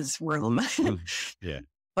likes his room. Yeah.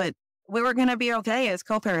 But we were going to be okay as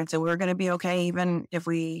co-parents, and we were going to be okay even if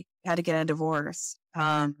we had to get a divorce.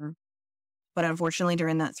 But unfortunately,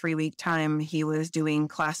 during that 3-week time, he was doing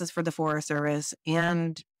classes for the Forest Service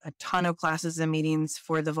and a ton of classes and meetings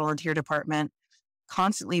for the volunteer department,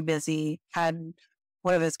 constantly busy, had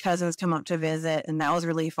one of his cousins come up to visit, and that was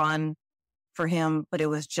really fun for him. But it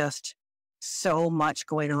was just so much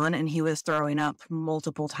going on, and he was throwing up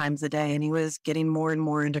multiple times a day, and he was getting more and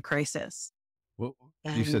more into crisis. Well,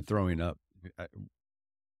 you said throwing up.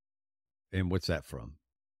 And what's that from?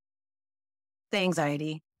 The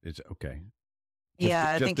anxiety. It's okay.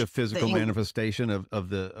 I think a physical manifestation of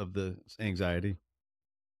the anxiety.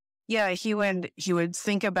 Yeah, he would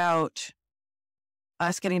think about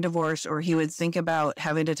us getting divorced, or he would think about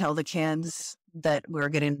having to tell the kids that we were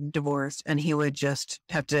getting divorced, and he would just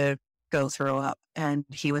have to go throw up. And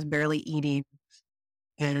he was barely eating,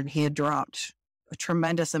 and he had dropped a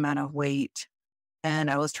tremendous amount of weight.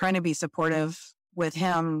 And I was trying to be supportive with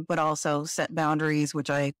him, but also set boundaries,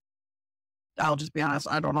 which I'll just be honest,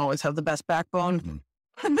 I don't always have the best backbone.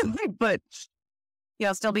 But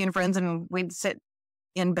still being friends, and we'd sit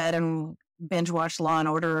in bed and binge watch Law and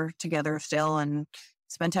Order together still, and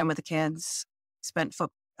spend time with the kids, spent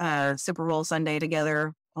Super Bowl Sunday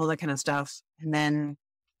together, all that kind of stuff. And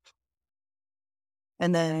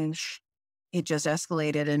then it just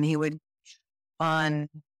escalated, and he would, on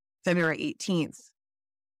February 18th,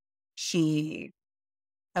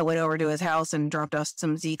 I went over to his house and dropped us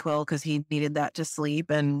some ZQuil because he needed that to sleep.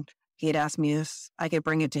 And he had asked me if I could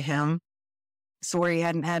bring it to him. Swore he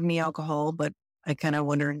hadn't had any alcohol, but I kind of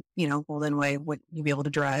wondered, well, then why wouldn't you be able to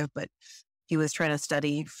drive? But he was trying to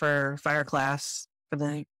study for fire class for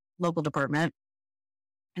the local department.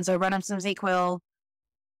 And so I brought him some ZQuil,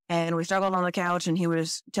 and we struggled on the couch, and he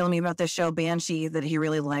was telling me about this show Banshee that he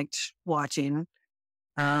really liked watching.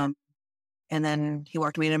 And then he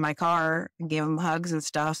walked me into my car and gave him hugs and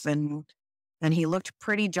stuff. And he looked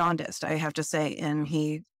pretty jaundiced, I have to say. And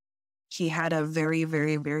he had a very,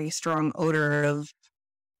 very, very strong odor of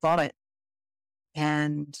vomit.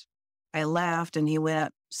 And I left, and he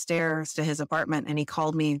went upstairs to his apartment, and he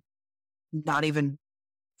called me not even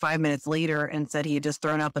 5 minutes later and said he had just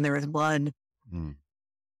thrown up and there was blood.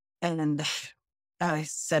 And I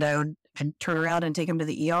said I'd turn around and take him to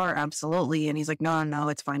the ER. Absolutely. And he's like, no,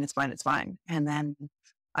 it's fine. It's fine. It's fine. And then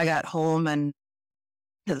I got home, and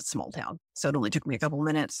it's a small town, so it only took me a couple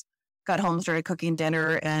minutes. Got home, started cooking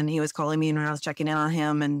dinner, and he was calling me when I was checking in on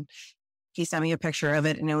him, and he sent me a picture of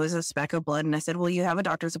it, and it was a speck of blood. And I said, well, you have a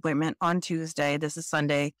doctor's appointment on Tuesday. This is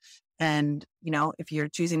Sunday. And, if you're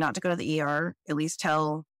choosing not to go to the ER, at least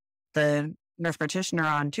tell the nurse practitioner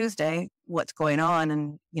on Tuesday, what's going on?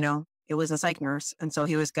 And, it was a psych nurse. And so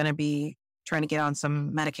he was going to be trying to get on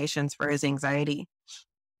some medications for his anxiety.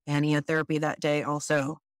 And he had therapy that day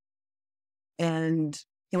also. And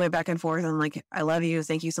he went back and forth and like, I love you.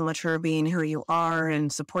 Thank you so much for being who you are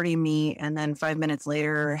and supporting me. And then 5 minutes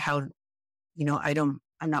later, how,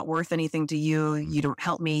 I'm not worth anything to you. You don't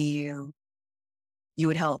help me. You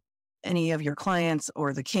would help any of your clients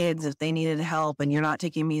or the kids if they needed help, and you're not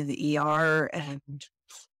taking me to the ER. And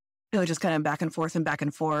it was just kind of back and forth and back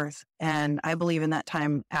and forth. And I believe in that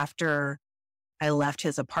time after I left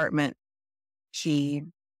his apartment, because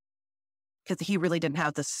he really didn't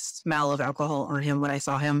have the smell of alcohol on him when I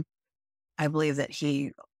saw him, I believe that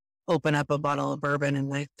he opened up a bottle of bourbon,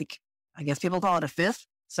 and I guess people call it a fifth.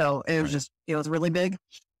 So it was it was really big.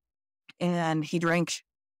 And he drank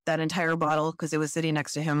that entire bottle because it was sitting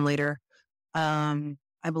next to him later.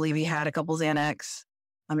 I believe he had a couple Xanax.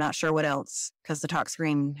 I'm not sure what else because the tox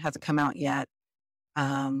screen hasn't come out yet. They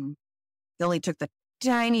only took the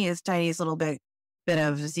tiniest little bit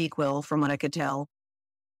of ZQuil from what I could tell.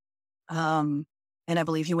 And I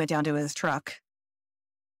believe he went down to his truck,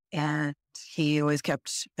 and he always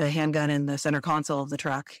kept a handgun in the center console of the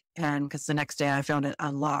truck. And because the next day I found it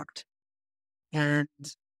unlocked, and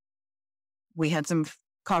we had some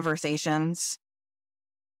conversations,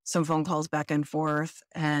 some phone calls back and forth.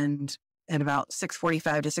 And at about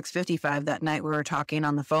 6:45 to 6:55 that night, we were talking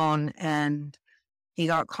on the phone, and he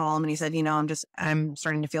got calm and he said, I'm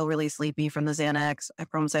starting to feel really sleepy from the Xanax. I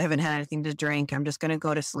promise I haven't had anything to drink. I'm just going to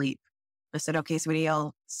go to sleep. I said, okay, sweetie,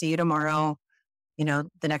 I'll see you tomorrow. The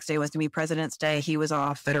next day was to be President's Day. He was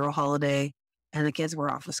off, federal holiday, and the kids were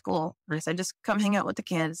off of school. And I said, just come hang out with the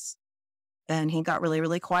kids. And he got really,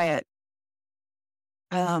 really quiet.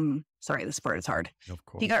 Sorry, this part is hard. Of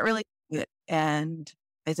course. He got really quiet. And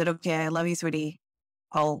I said, okay, I love you, sweetie.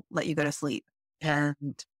 I'll let you go to sleep.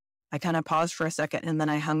 And I kind of paused for a second, and then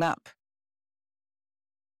I hung up.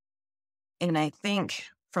 And I think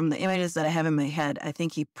from the images that I have in my head, I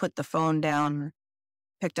think he put the phone down,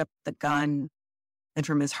 picked up the gun, and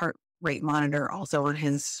from his heart rate monitor, also on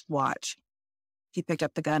his watch, he picked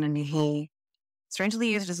up the gun and he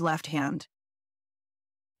strangely used his left hand,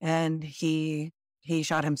 and he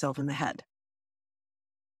shot himself in the head.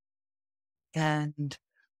 And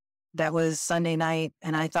that was Sunday night,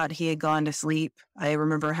 and I thought he had gone to sleep. I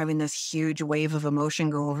remember having this huge wave of emotion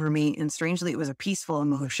go over me, and strangely, it was a peaceful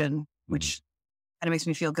emotion, which kind of makes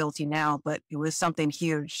me feel guilty now, but it was something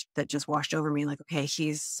huge that just washed over me. Like, okay,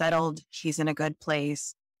 he's settled. He's in a good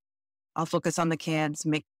place. I'll focus on the kids,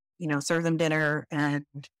 serve them dinner, and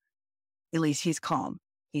at least he's calm.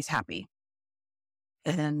 He's happy.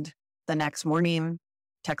 And the next morning,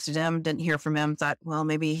 texted him, didn't hear from him, thought, well,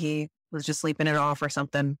 maybe he was just sleeping it off or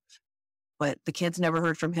something. But the kids never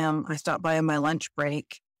heard from him. I stopped by on my lunch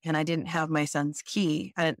break, and I didn't have my son's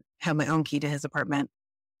key. I didn't have my own key to his apartment.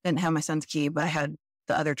 Didn't have my son's key, but I had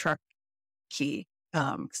the other truck key.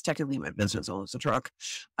 Because technically my business owns the truck.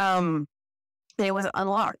 It was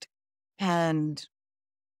unlocked. And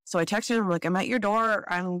so I texted him, like, I'm at your door.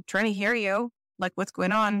 I'm trying to hear you. Like, what's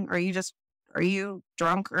going on? Are you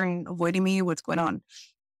drunk or avoiding me? What's going on?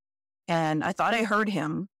 And I thought I heard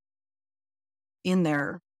him in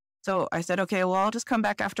there. So I said, okay, well, I'll just come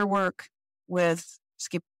back after work with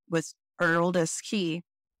our oldest key.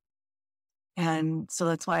 And so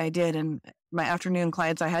that's why I did. And my afternoon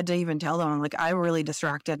clients, I had to even tell them, like, I'm really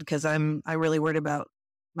distracted because I really worried about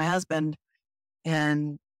my husband.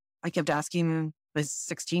 And I kept asking my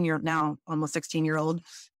 16-year-old, now almost 16-year-old,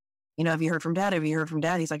 have you heard from dad? Have you heard from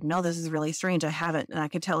dad? He's like, no, this is really strange. I haven't. And I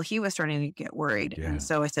could tell he was starting to get worried. Yeah. And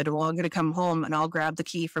so I said, well, I'm going to come home and I'll grab the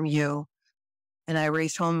key from you. And I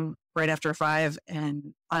raced home right after 5.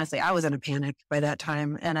 And honestly, I was in a panic by that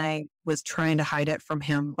time. And I was trying to hide it from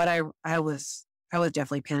him. But I was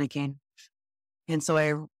definitely panicking. And so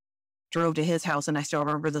I drove to his house, and I still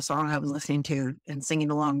remember the song I was listening to and singing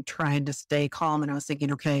along, trying to stay calm. And I was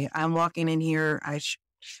thinking, okay, I'm walking in here. I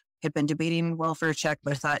had been debating welfare check,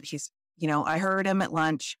 but I thought I heard him at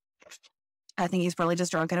lunch. I think he's probably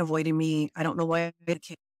just drunk and avoiding me. I don't know why.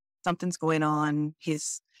 Something's going on.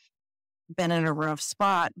 He's been in a rough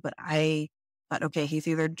spot, but I thought, okay, he's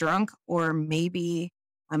either drunk or maybe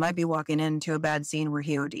I might be walking into a bad scene where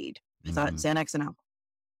he OD'd. I thought Xanax and alcohol.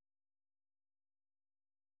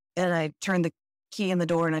 And I turned the key in the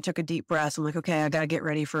door and I took a deep breath. I'm like, okay, I got to get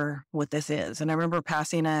ready for what this is. And I remember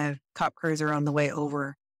passing a cop cruiser on the way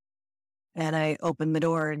over, and I opened the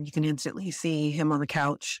door and you can instantly see him on the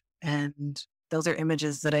couch. And those are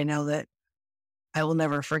images that I know that I will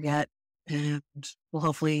never forget, and will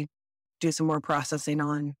hopefully do some more processing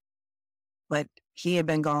on. But he had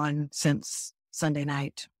been gone since Sunday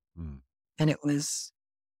night, and it was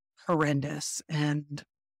horrendous. And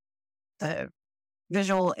the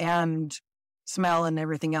visual and smell and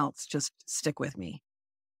everything else just stick with me.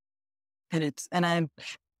 And it's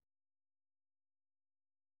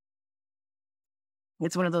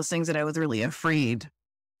one of those things that I was really afraid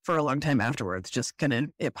for a long time afterwards, just kind of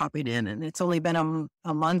it popping in. And it's only been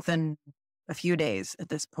a month and a few days at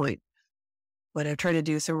this point. But I've tried to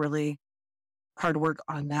do some really hard work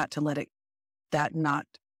on that to let that not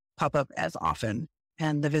pop up as often.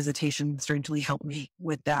 And the visitation strangely helped me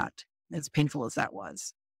with that, as painful as that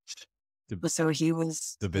was. So he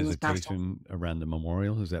was... The visitation around the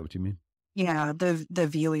memorial, is that what you mean? Yeah, the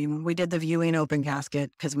viewing. We did the viewing open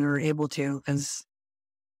casket because we were able to, because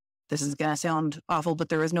this is going to sound awful, but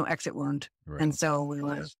there was no exit wound. Right. And so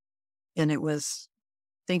it was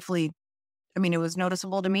thankfully, I mean, it was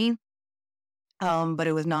noticeable to me, but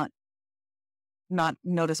it was not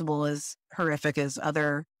noticeable as horrific as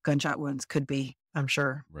other gunshot wounds could be, I'm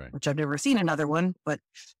sure. Right. Which I've never seen another one, but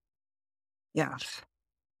yeah.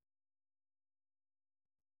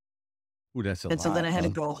 Ooh, that's a lot. And so then I had to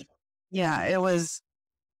go. Yeah, it was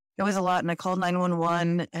a lot. And I called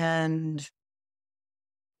 911 and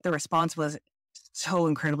the response was so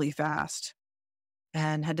incredibly fast,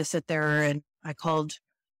 and had to sit there. And I called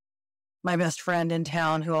my best friend in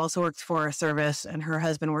town who also works for a service, and her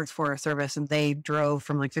husband works for a service, and they drove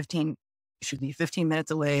from like 15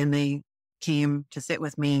 minutes away, and they came to sit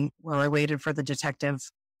with me while I waited for the detective.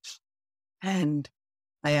 And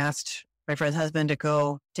I asked my friend's husband to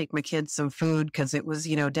go take my kids some food because it was,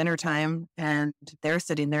 dinner time, and they're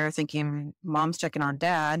sitting there thinking mom's checking on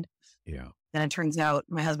dad. Yeah. And it turns out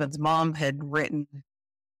my husband's mom had written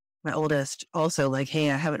my oldest also like,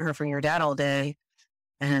 hey, I haven't heard from your dad all day.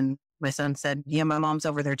 And my son said, yeah, my mom's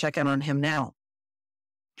over there checking on him now.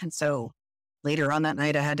 And so later on that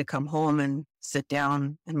night, I had to come home and sit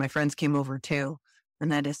down, and my friends came over too.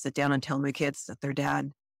 And I had to sit down and tell my kids that their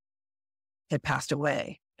dad had passed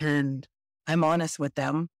away. And I'm honest with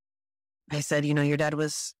them. I said, your dad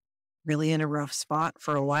was really in a rough spot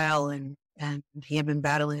for a while, and he had been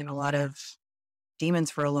battling a lot of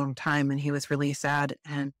demons for a long time, and he was really sad,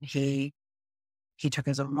 and he took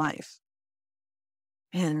his own life.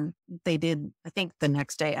 And they did, I think the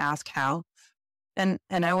next day, ask how, and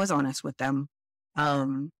I was honest with them.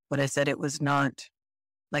 But I said it was not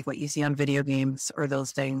like what you see on video games or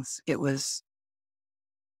those things. It was,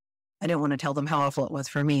 I didn't want to tell them how awful it was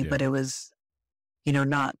for me, but it was,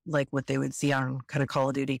 not like what they would see on kind of Call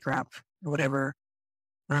of Duty crap or whatever.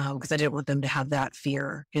 Because I didn't want them to have that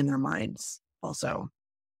fear in their minds also.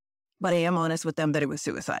 But I am honest with them that it was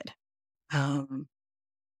suicide. And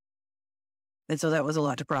so that was a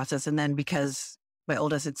lot to process. And then because my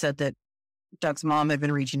oldest had said that Doug's mom had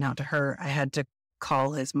been reaching out to her, I had to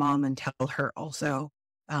call his mom and tell her also,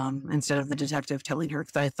 instead of the detective telling her,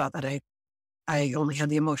 because I thought that I only had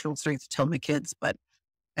the emotional strength to tell my kids, but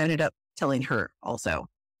I ended up telling her also.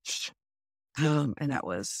 And that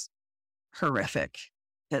was horrific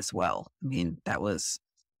as well. I mean, I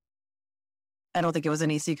don't think it was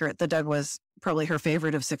any secret that Doug was probably her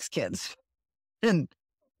favorite of 6 kids. And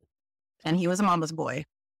he was a mama's boy.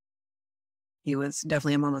 He was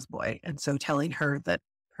definitely a mama's boy. And so telling her that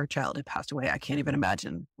her child had passed away, I can't even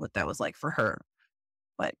imagine what that was like for her.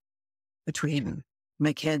 But between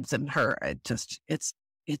my kids and her,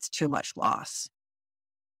 it's too much loss.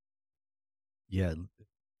 Yeah.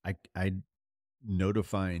 I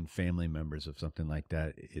notifying family members of something like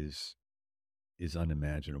that is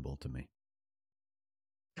unimaginable to me.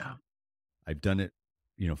 Yeah. I've done it,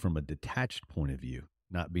 from a detached point of view,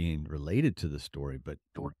 not being related to the story, but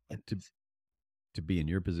to be in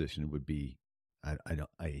your position would be, I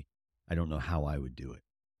don't know how I would do it.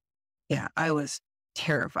 Yeah, I was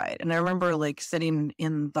terrified. And I remember like sitting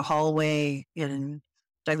in the hallway in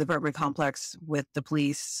Doug apartment complex with the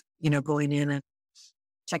police, going in and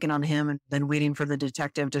checking on him, and then waiting for the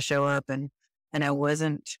detective to show up. And I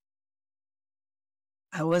wasn't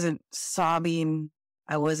sobbing.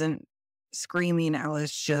 I wasn't screaming. I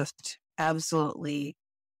was just absolutely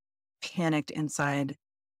panicked inside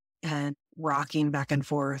and rocking back and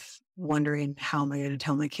forth, wondering how am I going to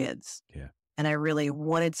tell my kids? Yeah. And I really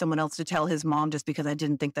wanted someone else to tell his mom, just because I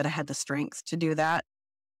didn't think that I had the strength to do that.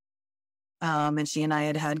 And she and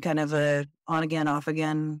I had kind of a on again, off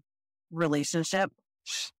again relationship.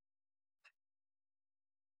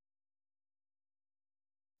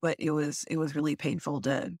 But it was really painful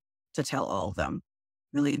to tell all of them,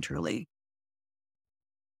 really and truly.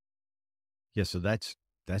 Yeah, so that's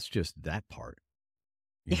just that part.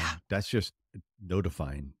 Yeah. That's just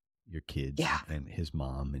notifying your kids and his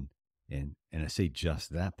mom, and And I say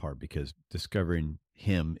just that part because discovering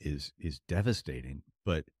him is devastating,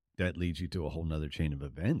 but that leads you to a whole nother chain of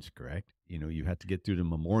events, correct? You have to get through the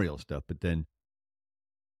memorial stuff, but then,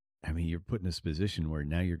 I mean, you're put in this position where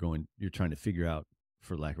now you're trying to figure out,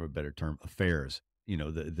 for lack of a better term, affairs,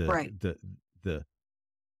 Right.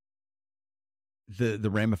 the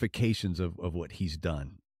ramifications of what he's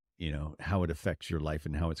done, how it affects your life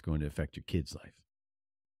and how it's going to affect your kid's life.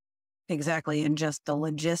 Exactly. And just the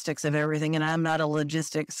logistics of everything. And I'm not a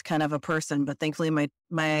logistics kind of a person, but thankfully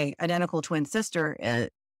my identical twin sister,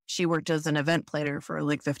 she worked as an event planner for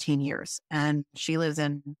like 15 years and she lives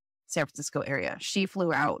in San Francisco area. She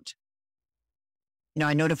flew out.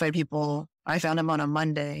 I notified people. I found him on a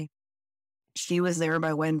Monday. She was there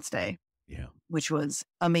by Wednesday. Yeah. Which was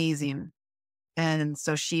amazing. And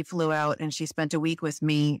so she flew out and she spent a week with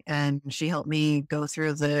me and she helped me go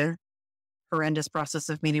through the horrendous process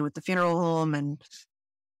of meeting with the funeral home and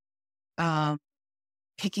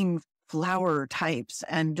picking flower types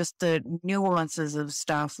and just the nuances of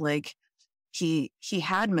stuff. Like he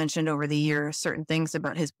had mentioned over the years certain things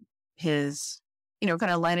about his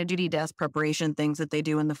kind of line of duty death preparation things that they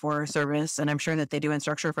do in the Forest Service, and I'm sure that they do in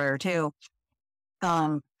structure fire too.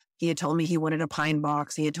 He had told me he wanted a pine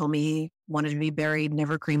box. He had told me he wanted to be buried,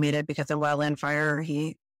 never cremated, because of wildland fire.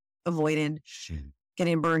 He avoided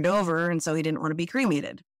getting burned over, and so he didn't want to be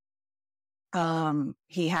cremated.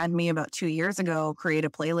 He had me about 2 years ago create a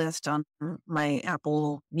playlist on my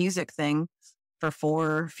Apple Music thing for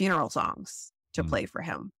 4 funeral songs to play for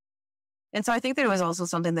him. And so I think that it was also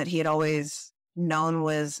something that he had always known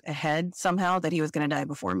was ahead somehow, that he was going to die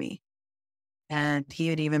before me. And he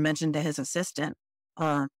had even mentioned to his assistant,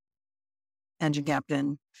 engine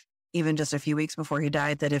captain, even just a few weeks before he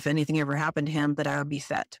died, that if anything ever happened to him, that I would be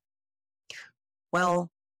set. Well,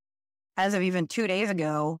 as of even 2 days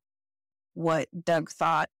ago, what Doug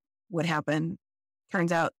thought would happen,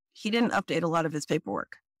 turns out he didn't update a lot of his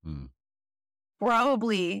paperwork.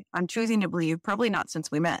 Probably, I'm choosing to believe, probably not since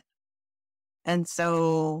we met. And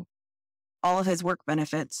so all of his work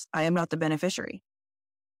benefits, I am not the beneficiary.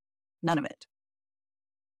 None of it.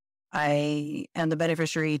 I am the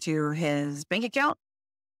beneficiary to his bank account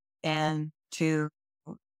and to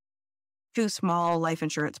 2 small life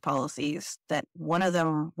insurance policies that one of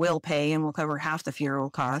them will pay and will cover half the funeral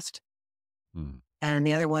cost. And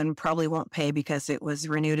the other one probably won't pay because it was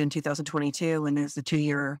renewed in 2022 and there's the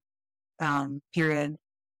 2-year period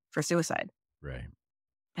for suicide. Right.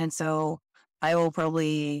 And so I will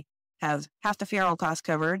probably have half the funeral cost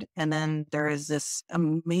covered. And then there is this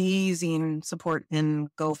amazing support in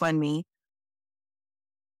GoFundMe.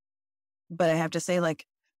 But I have to say, like,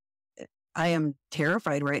 I am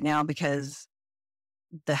terrified right now because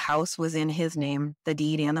the house was in his name, the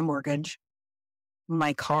deed and the mortgage.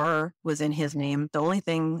 My car was in his name. The only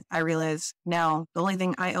thing I realize now, the only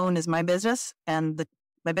thing I own is my business, and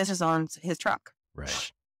my business owns his truck.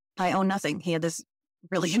 Right. I own nothing. He had this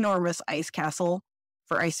really enormous ice castle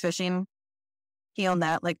for ice fishing. He owned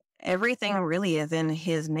that. Like, everything really is in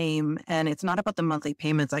his name, and it's not about the monthly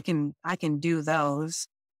payments. I can do those.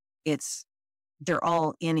 They're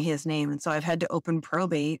all in his name. And so I've had to open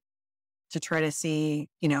probate to try to see,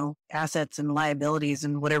 assets and liabilities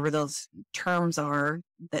and whatever those terms are.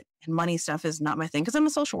 That money stuff is not my thing because I'm a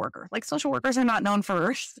social worker. Like, social workers are not known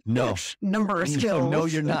for number skills. No,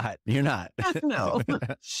 you're not. You're not. No.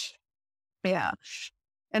 Yeah.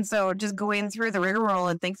 And so just going through the rigmarole,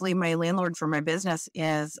 and thankfully my landlord for my business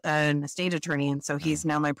is an estate attorney. And so he's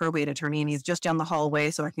now my probate attorney, and he's just down the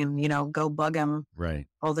hallway so I can, go bug him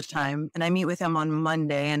all the time. And I meet with him on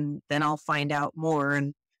Monday, and then I'll find out more.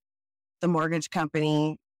 And the mortgage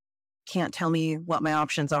company can't tell me what my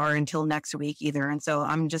options are until next week either. And so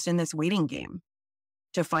I'm just in this waiting game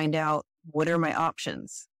to find out what are my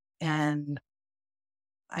options. And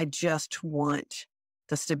I just want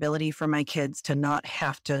the stability for my kids to not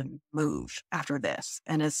have to move after this.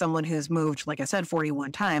 And as someone who's moved, like I said,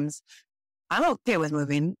 41 times, I'm okay with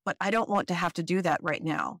moving, but I don't want to have to do that right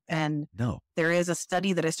now. And there is a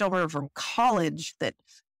study that I still remember from college that,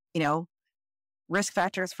 risk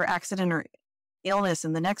factors for accident or illness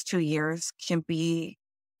in the next 2 years can be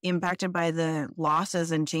impacted by the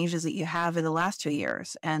losses and changes that you have in the last 2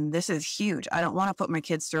 years. And this is huge. I don't want to put my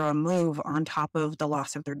kids through a move on top of the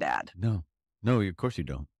loss of their dad. No, of course you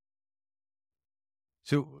don't.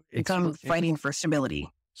 So I'm fighting for stability.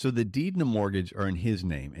 So the deed and the mortgage are in his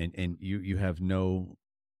name, and you have no,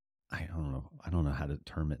 I don't know how to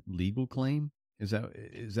term it, legal claim? Is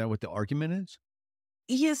that what the argument is?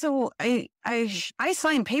 Yeah, so I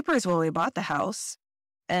signed papers when we bought the house,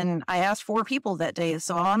 and I asked 4 people that day,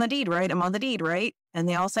 so I'm on the deed, right? I'm on the deed, right? And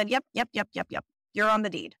they all said, yep. You're on the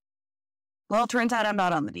deed. Well, it turns out I'm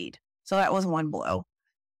not on the deed. So that was one blow.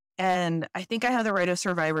 And I think I have the right of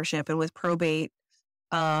survivorship. And with probate,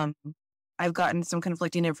 I've gotten some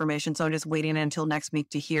conflicting information. So I'm just waiting until next week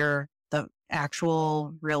to hear the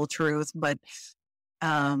actual real truth. But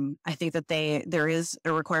I think that there is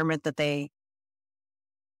a requirement that they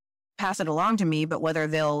pass it along to me, but whether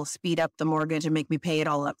they'll speed up the mortgage and make me pay it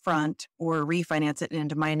all up front or refinance it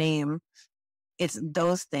into my name, it's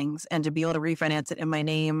those things. And to be able to refinance it in my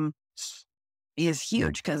name is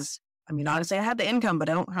huge because, I mean, honestly, I had the income, but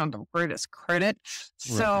I don't have the greatest credit.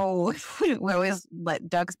 Right. So we always let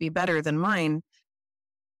Doug's be better than mine.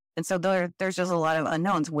 And so there's just a lot of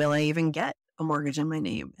unknowns. Will I even get a mortgage in my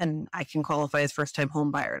name? And I can qualify as first-time home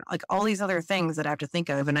buyer. Like all these other things that I have to think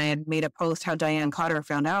of. And I had made a post how Diane Cotter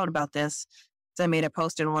found out about this. So I made a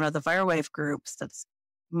post in one of the Firewife groups that's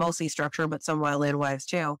mostly structure, but some wildland wives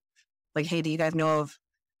too. Like, hey, do you guys know of,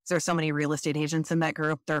 there's so many real estate agents in that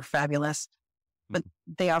group. They're fabulous. But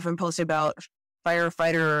they often post about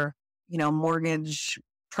firefighter, mortgage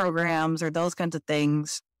programs or those kinds of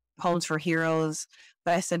things, homes for heroes.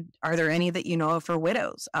 But I said, are there any that you know of for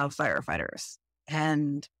widows of firefighters?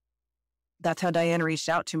 And that's how Diane reached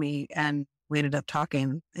out to me and we ended up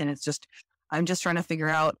talking. And I'm just trying to figure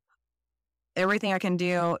out everything I can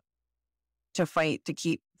do to fight to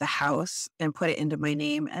keep the house and put it into my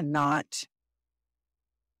name and not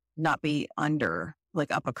be under,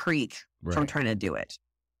 like up a creek from trying to do it.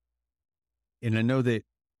 And I know that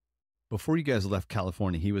before you guys left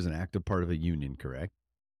California, he was an active part of a union, correct?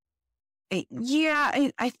 Yeah,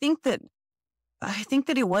 I think that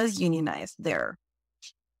he was unionized there,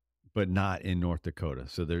 but not in North Dakota.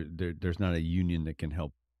 So there's not a union that can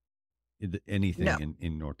help anything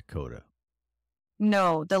in North Dakota.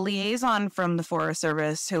 No, the liaison from the Forest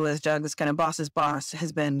Service, who was Doug's kind of boss's boss,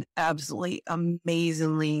 has been absolutely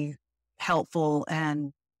amazingly helpful.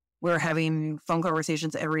 And we're having phone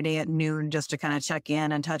conversations every day at noon just to kind of check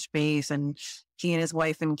in and touch base. And he and his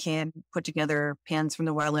wife and kid put together pins from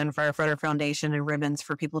the Wildland Firefighter Foundation and ribbons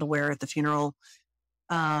for people to wear at the funeral.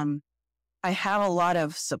 I have a lot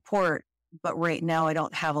of support, but right now I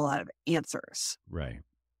don't have a lot of answers. Right.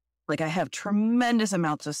 Like I have tremendous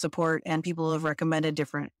amounts of support and people have recommended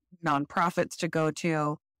different nonprofits to go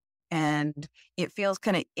to. And it feels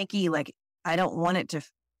kind of icky. Like I don't want it to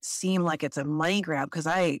seem like it's a money grab because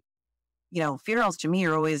funerals to me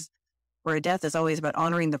are always, or a death is always about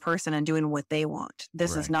honoring the person and doing what they want.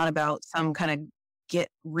 This is not about some kind of get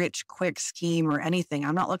rich quick scheme or anything.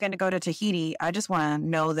 I'm not looking to go to Tahiti. I just want to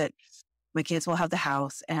know that my kids will have the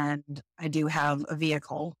house and I do have a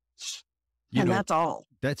vehicle. That's all.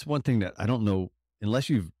 That's one thing that I don't know, unless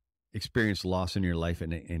you've experienced loss in your life at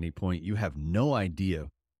any point, you have no idea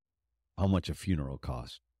how much a funeral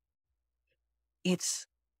costs. It's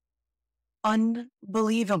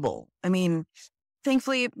unbelievable. I mean,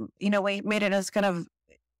 thankfully, we made it as kind of,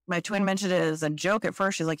 my twin mentioned it as a joke at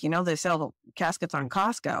first. She's like, they sell caskets on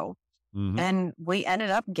Costco. Mm-hmm. And we ended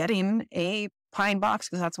up getting a pine box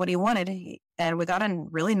because that's what he wanted. And we got a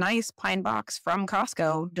really nice pine box from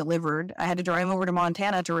Costco delivered. I had to drive over to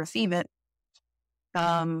Montana to receive it.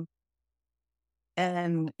 And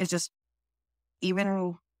it's just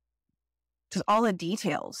even just all the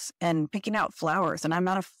details and picking out flowers. And I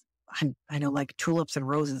know like tulips and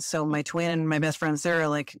roses. So my twin and my best friend Sarah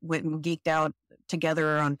went and geeked out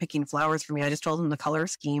together on picking flowers for me. I just told them the color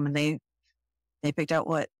scheme and they picked out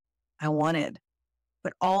what I wanted.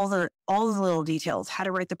 But all the little details, how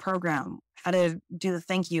to write the program, how to do the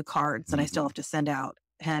thank you cards that I still have to send out,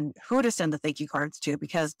 and who to send the thank you cards to,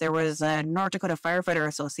 because there was a North Dakota Firefighter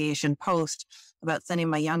Association post about sending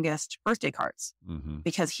my youngest birthday cards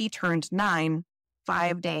because he turned 9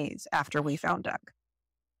 5 days after we found Doug.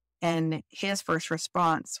 And his first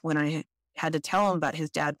response when I had to tell him about his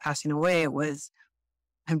dad passing away was,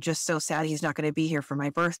 I'm just so sad he's not going to be here for my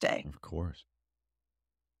birthday. Of course.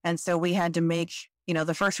 And so we had to make,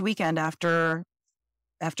 the first weekend after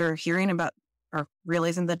hearing about or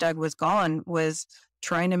realizing that Doug was gone was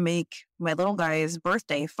trying to make my little guy's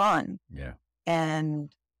birthday fun. Yeah. And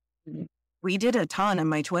we did a ton, and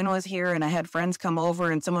my twin was here and I had friends come over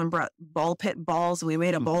and someone brought ball pit balls. We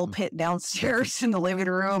made a ball pit downstairs in the living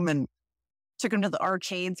room and took him to the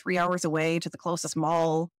arcade 3 hours away to the closest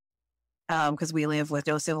mall. Because we live with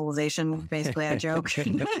no civilization, basically, I joke.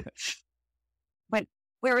 But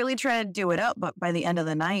we're really trying to do it up. But by the end of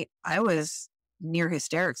the night, I was near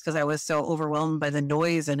hysterics because I was so overwhelmed by the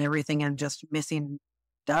noise and everything and just missing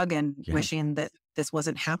Doug and wishing that this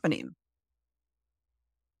wasn't happening.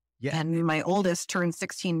 Yeah. And my oldest turns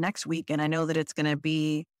 16 next week, and I know that it's going to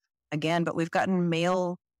be again, but we've gotten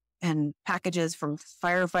mail and packages from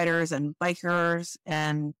firefighters and bikers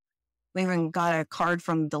and We even got a card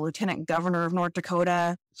from the lieutenant governor of North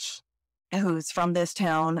Dakota, who's from this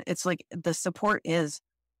town. It's like the support is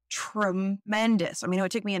tremendous. I mean, it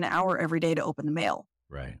would take me an hour every day to open the mail.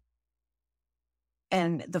 Right.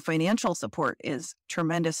 And the financial support is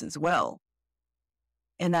tremendous as well.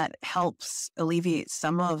 And that helps alleviate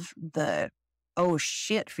some of the, oh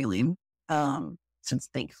shit feeling. Since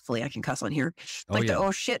thankfully I can cuss on here, like the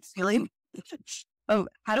oh shit feeling of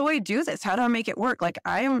how do I do this? How do I make it work? Like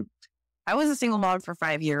I was a single mom for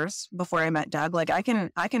 5 years before I met Doug. Like I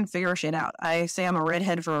can figure shit out. I say I'm a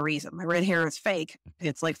redhead for a reason. My red hair is fake.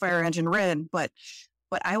 It's like fire engine red, but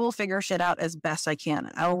I will figure shit out as best I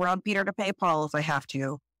can. I will rob Peter to pay Paul if I have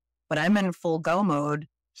to, but I'm in full go mode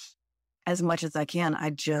as much as I can.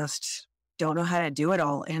 I just don't know how to do it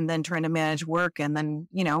all. And then trying to manage work and then,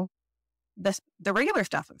 the regular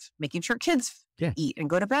stuff of making sure kids eat and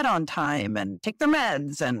go to bed on time and take their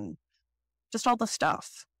meds and just all the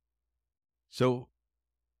stuff. So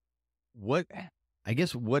what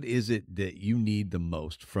is it that you need the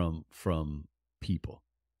most from people?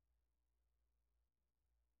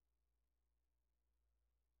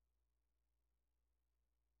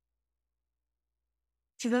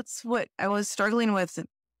 See, that's what I was struggling with,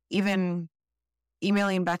 even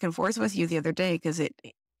emailing back and forth with you the other day, because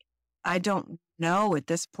I don't know at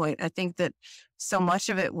this point. I think that so much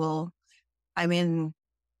of it I'm in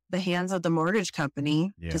the hands of the mortgage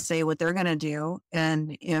company to say what they're going to do.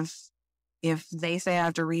 And if they say I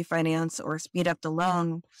have to refinance or speed up the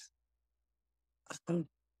loan, I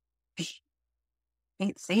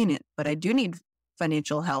ain't saying it, but I do need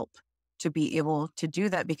financial help to be able to do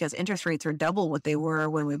that because interest rates are double what they were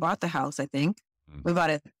when we bought the house. I think we bought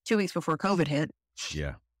it 2 weeks before COVID hit.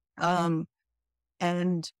 Yeah.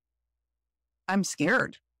 And I'm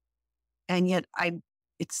scared. And yet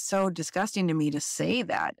it's so disgusting to me to say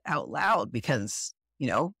that out loud because,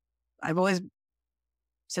 I've always,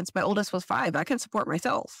 since my oldest was 5, I can support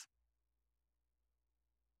myself.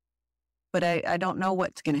 But I don't know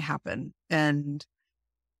what's going to happen. And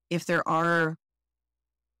if there are,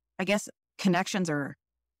 I guess connections are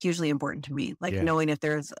hugely important to me. Like knowing if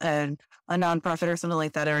there's a nonprofit or something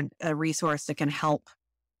like that, or a resource that can help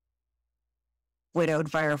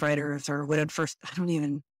widowed firefighters or widowed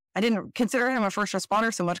I didn't consider him a first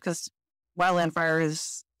responder so much because wildland fire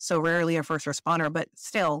is so rarely a first responder, but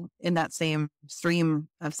still in that same stream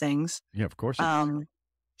of things. Yeah, of course.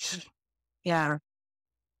 Yeah.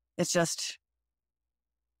 It's just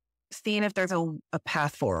seeing if there's a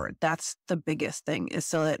path forward. That's the biggest thing, is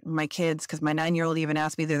so that my kids, because my 9-year-old even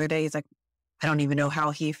asked me the other day, he's like, I don't even know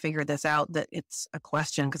how he figured this out, that it's a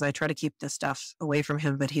question, because I try to keep this stuff away from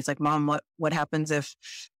him. But he's like, Mom, what happens if,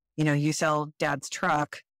 you sell Dad's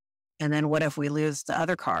truck, and then what if we lose the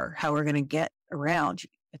other car? How we're going to get around?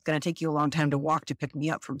 It's going to take you a long time to walk to pick me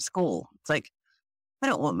up from school. It's like, I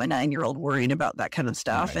don't want my 9-year-old worrying about that kind of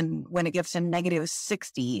stuff. Right. And when it gets to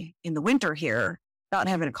 -60 in the winter here, not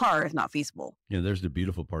having a car is not feasible. Yeah, there's the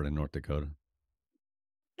beautiful part of North Dakota.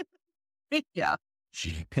 Yeah.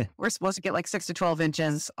 We're supposed to get like 6 to 12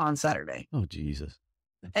 inches on Saturday. Oh, Jesus.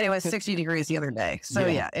 Anyway, 60 degrees the other day. So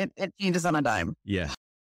it changes on a dime. Yeah.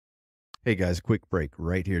 Hey guys, quick break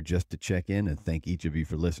right here just to check in and thank each of you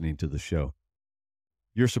for listening to the show.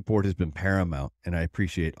 Your support has been paramount and I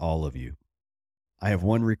appreciate all of you. I have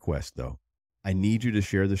one request though. I need you to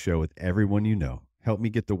share the show with everyone you know. Help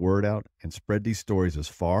me get the word out and spread these stories as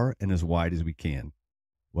far and as wide as we can.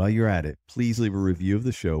 While you're at it, please leave a review of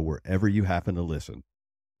the show wherever you happen to listen.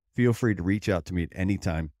 Feel free to reach out to me at any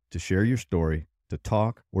time to share your story, to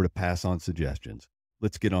talk, or to pass on suggestions.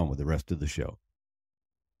 Let's get on with the rest of the show.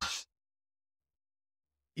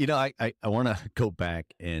 I want to go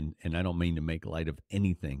back and I don't mean to make light of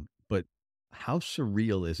anything, but how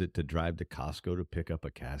surreal is it to drive to Costco to pick up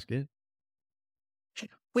a casket?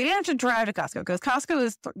 We didn't have to drive to Costco because Costco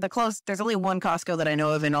is the close. There's only one Costco that I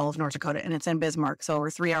know of in all of North Dakota, and it's in Bismarck. So we're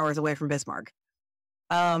 3 hours away from Bismarck.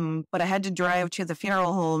 But I had to drive to the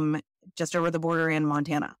funeral home just over the border in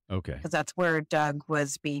Montana. Okay. Because that's where Doug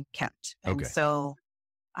was being kept. And so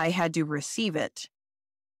I had to receive it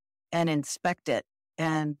and inspect it.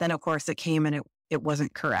 And then, of course, it came and it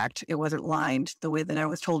wasn't correct. It wasn't lined the way that I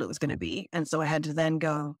was told it was going to be. And so I had to then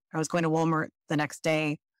I was going to Walmart the next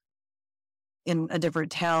day in a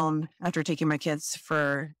different town after taking my kids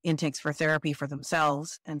for intakes for therapy for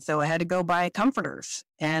themselves. And so I had to go buy comforters.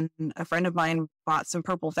 And a friend of mine bought some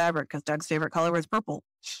purple fabric because Doug's favorite color was purple.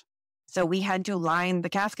 So we had to line the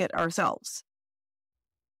casket ourselves.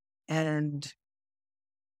 And,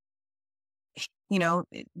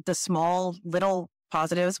 the small little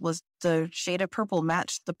positives was the shade of purple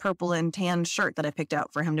matched the purple and tan shirt that I picked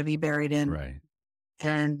out for him to be buried in. Right.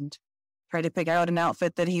 And tried to pick out an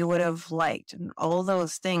outfit that he would have liked, and all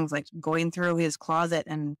those things, like going through his closet.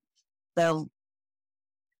 And the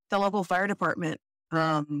local fire department,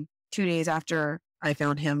 2 days after I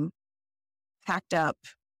found him, packed up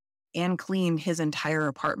and cleaned his entire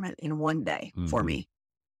apartment in one day for me.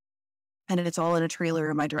 And it's all in a trailer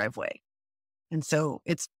in my driveway. And so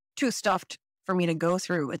it's too stuffed for me to go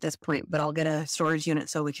through at this point, but I'll get a storage unit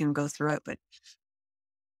so we can go through it. But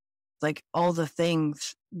like all the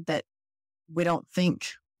things that we don't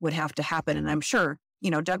think would have to happen. And I'm sure,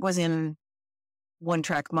 Doug was in one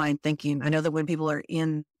track mind thinking, I know that when people are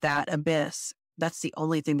in that abyss, that's the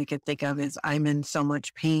only thing they could think of is I'm in so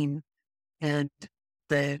much pain. And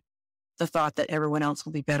the thought that everyone else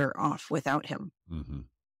will be better off without him.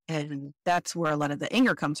 And that's where a lot of the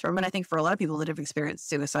anger comes from. And I think for a lot of people that have experienced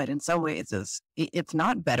suicide in some ways, it's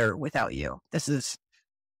not better without you. It's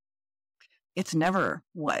never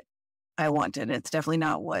what I wanted. It's definitely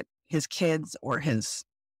not what his kids or his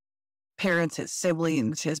parents, his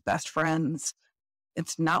siblings, his best friends,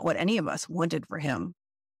 it's not what any of us wanted for him.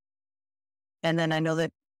 And then I know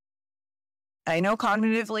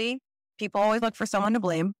cognitively, people always look for someone to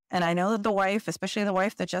blame. And I know that the wife, especially the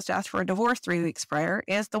wife that just asked for a divorce 3 weeks prior,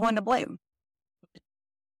 is the one to blame.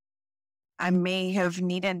 I may have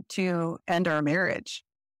needed to end our marriage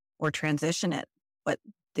or transition it, but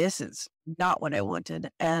this is not what I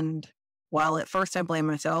wanted. And while at first I blame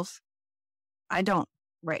myself, I don't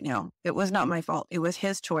right now. It was not my fault. It was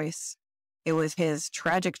his choice. It was his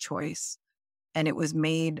tragic choice. And it was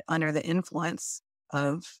made under the influence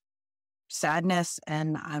of sadness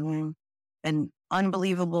and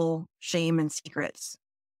unbelievable shame and secrets.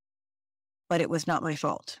 But it was not my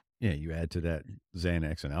fault. Yeah, you add to that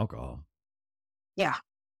Xanax and alcohol. Yeah.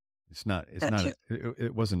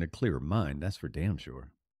 It wasn't a clear mind. That's for damn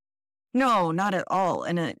sure. No, not at all.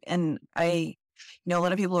 And I, a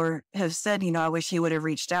lot of people have said, I wish he would have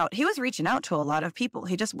reached out. He was reaching out to a lot of people.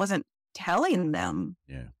 He just wasn't telling them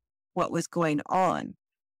what was going on.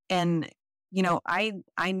 And,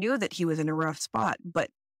 I knew that he was in a rough spot, but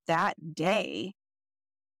that day,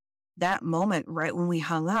 that moment, right when we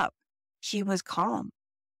hung up, he was calm.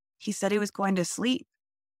 He said he was going to sleep.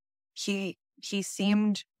 He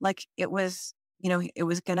seemed like it was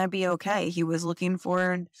going to be okay. He was looking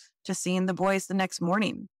forward to seeing the boys the next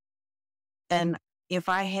morning. And if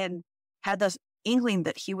I had this inkling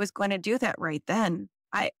that he was going to do that right then,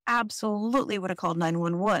 I absolutely would have called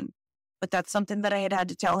 911. But that's something that I had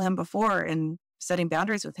to tell him before, and setting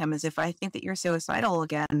boundaries with him is if I think that you're suicidal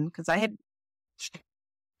again, because I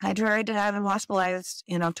tried to have him hospitalized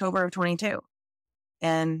in October of 22,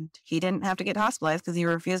 and he didn't have to get hospitalized because he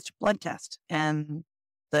refused a blood test. And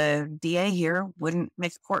the DA here wouldn't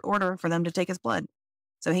make a court order for them to take his blood.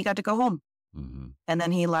 So he got to go home. And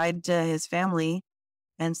then he lied to his family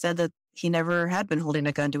and said that he never had been holding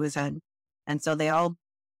a gun to his head. And so they all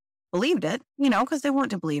believed it, because they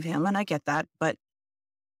want to believe him. And I get that. But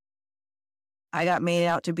I got made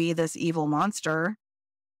out to be this evil monster,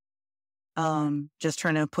 just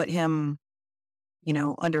trying to put him,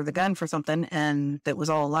 under the gun for something. And that was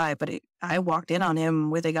all a lie. But I walked in on him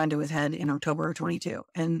with a gun to his head in October of 22.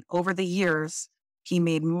 And over the years, he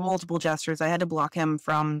made multiple gestures. I had to block him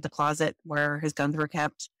from the closet where his guns were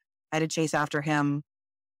kept. I had to chase after him.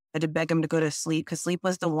 I had to beg him to go to sleep because sleep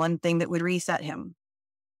was the one thing that would reset him.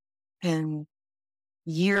 And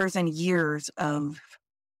years of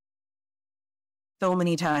so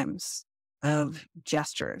many times of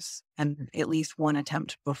gestures and at least one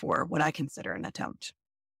attempt before what I consider an attempt.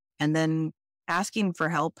 And then asking for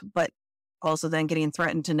help, but also then getting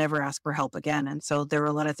threatened to never ask for help again. And so there were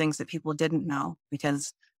a lot of things that people didn't know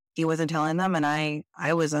because he wasn't telling them. And I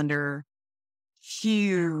was under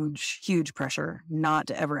huge pressure not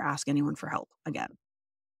to ever ask anyone for help again.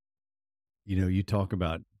 You talk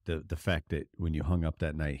about the fact that when you hung up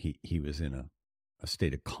that night, he was in a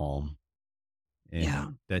state of calm.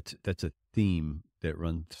 And that's a theme that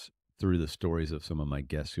runs through the stories of some of my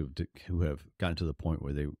guests who have gotten to the point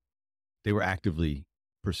where they were actively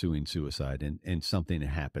pursuing suicide and something had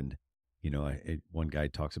happened. One guy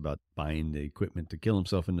talks about buying the equipment to kill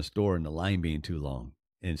himself in the store and the line being too long.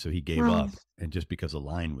 And so he gave up, and just because the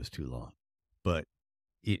line was too long. But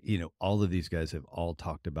all of these guys have all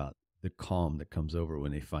talked about the calm that comes over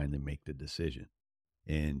when they finally make the decision.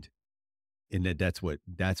 And that's what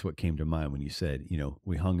came to mind when you said,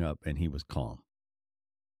 we hung up and he was calm.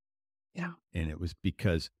 Yeah. And it was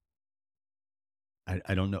because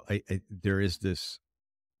I don't know. There is this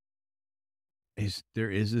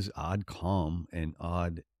odd calm and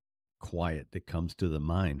odd quiet that comes to the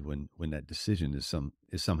mind when that decision is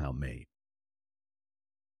somehow made.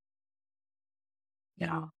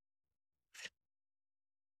 Yeah.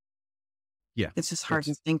 Yeah. It's just hard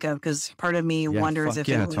to think of because part of me wonders if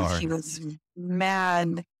he was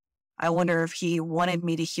mad. I wonder if he wanted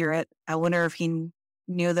me to hear it. I wonder if he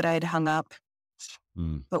knew that I'd hung up.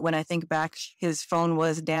 But when I think back, his phone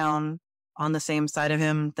was down on the same side of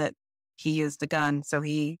him that he used the gun. So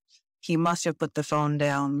he must have put the phone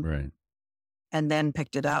down, right, and then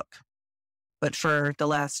picked it up. But for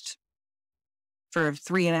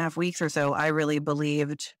 3.5 weeks or so, I really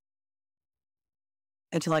believed,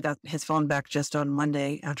 until I got his phone back just on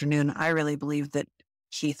Monday afternoon, I really believed that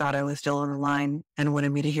he thought I was still on the line and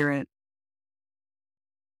wanted me to hear it.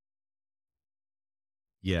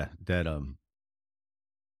 Yeah, that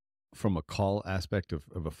from a call aspect of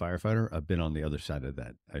a firefighter, I've been on the other side of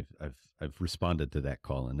that. I've responded to that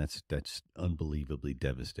call, and that's unbelievably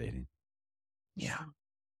devastating. Yeah.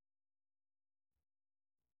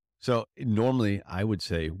 So normally I would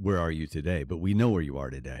say, where are you today? But we know where you are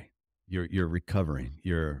today. You're recovering.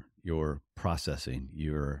 You're processing.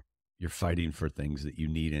 You're fighting for things that you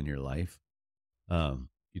need in your life.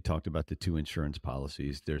 You talked about the 2 insurance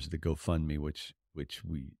policies. There's the GoFundMe, which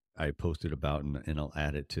I posted about, and I'll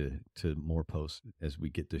add it to more posts as we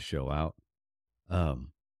get this show out. How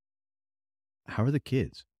are the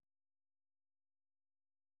kids?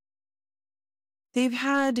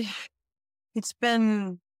 It's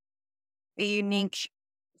been a unique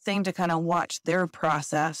thing to kind of watch their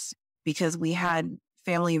process, because we had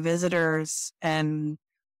family visitors, and,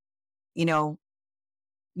 usually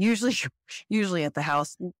at the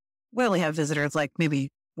house, we only have visitors like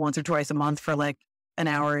maybe once or twice a month for like an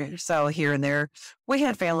hour or so here and there. We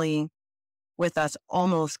had family with us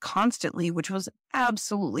almost constantly, which was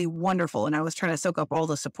absolutely wonderful. And I was trying to soak up all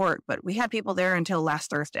the support, but we had people there until last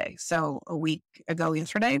Thursday. So a week ago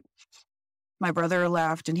yesterday, my brother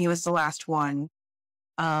left and he was the last one.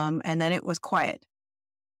 And then it was quiet.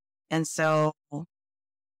 And so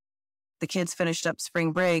the kids finished up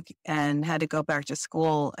spring break and had to go back to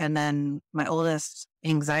school. And then my oldest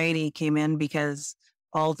anxiety came in because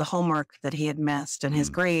all the homework that he had missed and his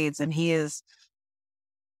grades, and he is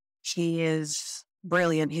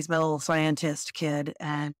brilliant. He's a little scientist kid,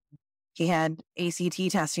 and he had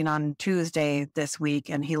ACT testing on Tuesday this week,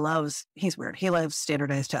 and he's weird. He loves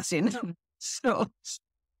standardized testing. So,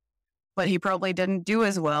 but he probably didn't do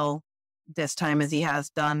as well this time as he has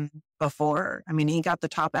done before. I mean, he got the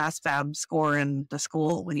top ASVAB score in the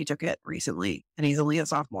school when he took it recently, and he's only a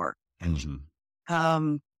sophomore.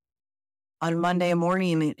 On Monday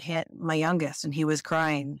morning, it hit my youngest, and he was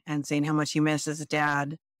crying and saying how much he missed his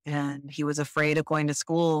dad. And he was afraid of going to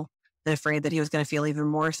school, afraid that he was going to feel even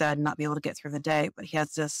more sad and not be able to get through the day. But he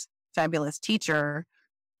has this fabulous teacher,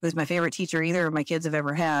 who's my favorite teacher either of my kids have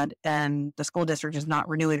ever had. And the school district is not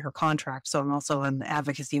renewing her contract. So I'm also in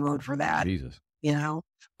advocacy mode for that. Jesus.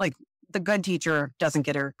 Like the good teacher doesn't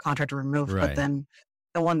get her contract removed, right. But then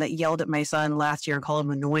the one that yelled at my son last year, called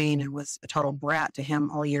him annoying, and was a total brat to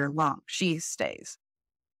him all year long, she stays.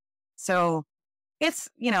 So it's,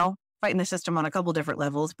 fighting the system on a couple different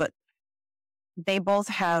levels, but they both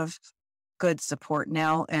have good support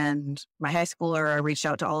now. And my high schooler, I reached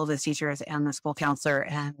out to all of his teachers and the school counselor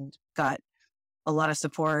and got a lot of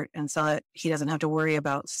support, and so that he doesn't have to worry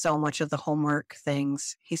about so much of the homework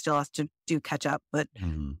things. He still has to do catch up, but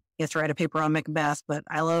he has to write a paper on Macbeth. But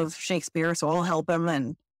I love Shakespeare, so I'll help him.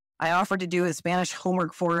 And I offered to do his Spanish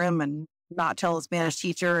homework for him and not tell his Spanish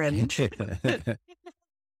teacher. And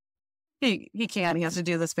He can't. He has to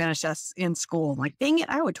do the Spanish tests in school. I'm like, dang it,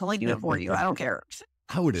 I would totally do it for you. I don't care.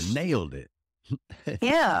 I would have nailed it.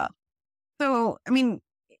 Yeah. So, I mean,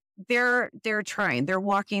 they're trying. They're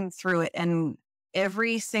walking through it. And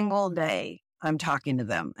every single day, I'm talking to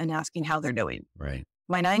them and asking how they're doing. Right.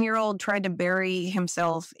 My 9-year-old tried to bury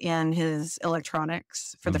himself in his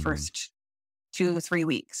electronics for the first 2-3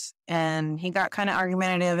 weeks. And he got kind of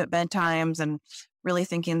argumentative at bedtimes and really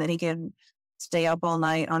thinking that he could stay up all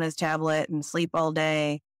night on his tablet and sleep all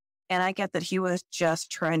day. And I get that he was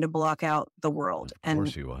just trying to block out the world. Of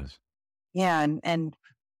course he was. Yeah. And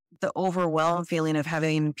the overwhelmed feeling of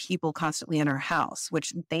having people constantly in our house,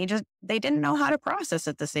 which they didn't know how to process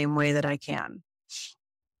it the same way that I can.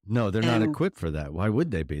 No, they're not equipped for that. Why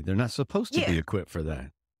would they be? They're not supposed to be equipped for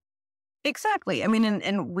that. Exactly. I mean,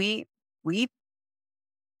 and we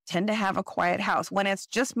tend to have a quiet house. When it's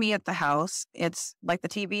just me at the house, it's like the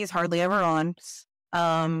TV is hardly ever on.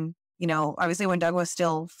 Obviously when Doug was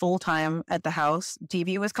still full-time at the house,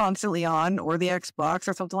 TV was constantly on, or the Xbox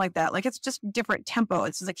or something like that. Like, it's just different tempo.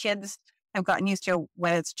 It's the kids have gotten used to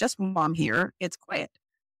when it's just mom here, it's quiet.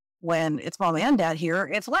 When it's mom and dad here,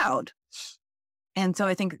 it's loud. And so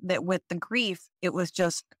I think that with the grief, it was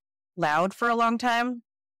just loud for a long time.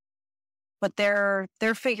 but they're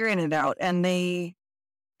figuring it out, and they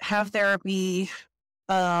have therapy.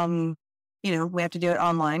 We have to do it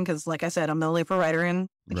online because, like I said, I'm the only provider in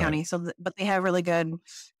the county. So, but they have really good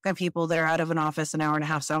people that are out of an office an hour and a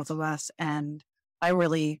half south of us, and I'm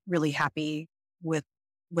really, really happy with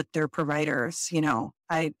their providers.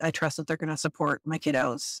 I trust that they're going to support my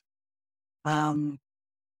kiddos. Well,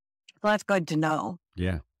 that's good to know.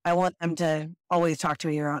 Yeah. I want them to always talk to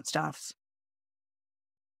me about stuff.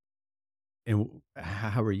 And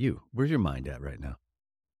how are you? Where's your mind at right now?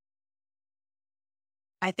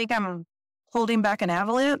 I think I'm holding back an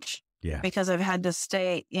avalanche. Yeah. Because I've had to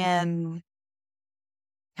stay in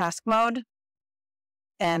task mode,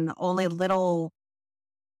 and only little,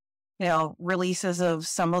 releases of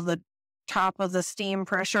some of the top of the steam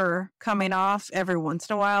pressure coming off every once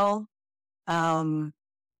in a while.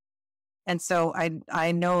 And so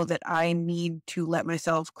I know that I need to let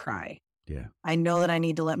myself cry. Yeah. I know that I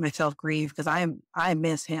need to let myself grieve because I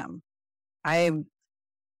miss him. I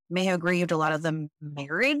may have grieved a lot of the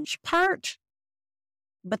marriage part,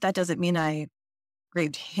 but that doesn't mean I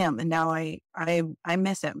grieved him. And now I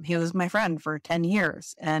miss him. He was my friend for 10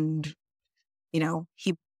 years. And,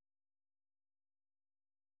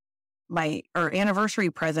 our anniversary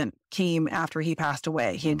present came after he passed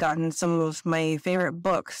away. He had gotten some of my favorite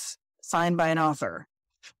books signed by an author.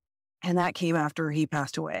 And that came after he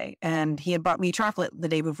passed away. And he had bought me chocolate the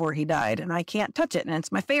day before he died, and I can't touch it. And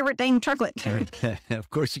it's my favorite dang chocolate. Of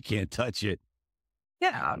course you can't touch it.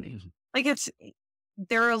 Yeah. Like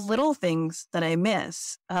there are little things that I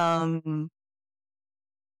miss, and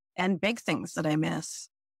big things that I miss.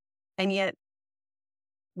 And yet,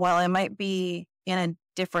 while I might be in a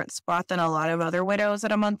different spot than a lot of other widows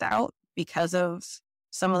at a month out because of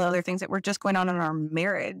some of the other things that were just going on in our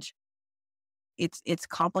marriage, it's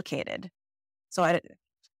complicated. So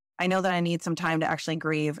I know that I need some time to actually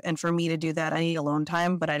grieve. And for me to do that, I need alone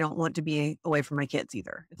time, but I don't want to be away from my kids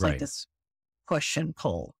either. It's like this push and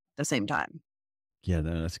pull at the same time. Yeah,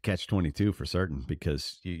 that's a catch-22 for certain,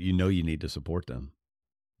 because you know you need to support them,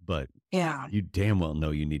 but you damn well know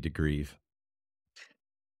you need to grieve.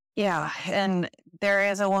 Yeah, and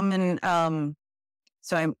there is a woman,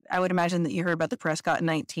 so I would imagine that you heard about the Prescott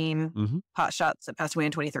 19 hotshots that passed away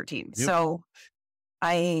in 2013. Yep. So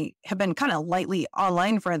I have been kind of lightly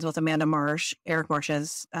online friends with Amanda Marsh, Eric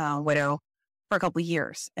Marsh's widow, for a couple of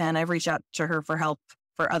years. And I've reached out to her for help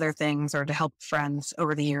for other things or to help friends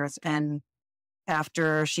over the years. And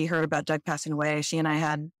after she heard about Doug passing away, she and I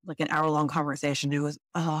had like an hour-long conversation. It was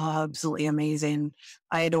absolutely amazing.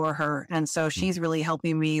 I adore her. And so she's really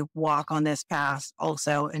helping me walk on this path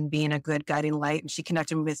also and being a good guiding light. And she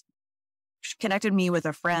connected me with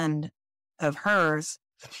a friend of hers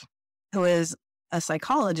who is a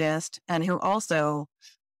psychologist and who also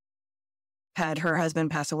had her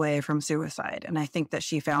husband pass away from suicide. And I think that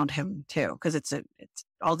she found him too, because it's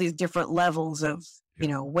all these different levels of,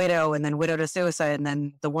 widow, and then widow to suicide, and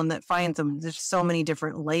then the one that finds them. There's so many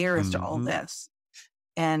different layers to all this.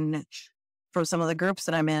 And from some of the groups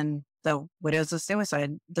that I'm in, the widows of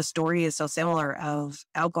suicide, the story is so similar of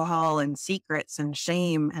alcohol and secrets and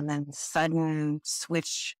shame, and then sudden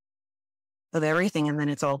switch of everything. And then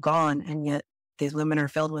it's all gone. And yet these women are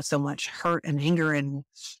filled with so much hurt and anger. And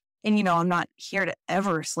I'm not here to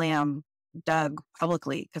ever slam Doug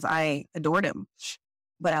publicly because I adored him,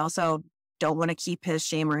 but I also don't want to keep his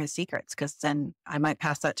shame or his secrets, because then I might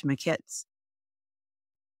pass that to my kids.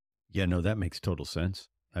 Yeah, no, that makes total sense.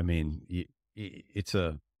 I mean,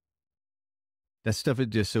 that stuff is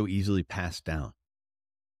just so easily passed down.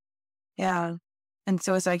 Yeah. And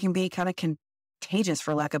suicide can be kind of contagious,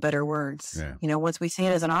 for lack of better words. Yeah. Once we see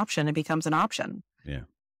it as an option, it becomes an option. Yeah.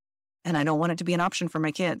 And I don't want it to be an option for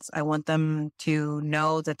my kids. I want them to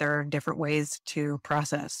know that there are different ways to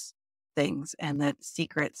process things, and that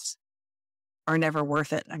secrets are never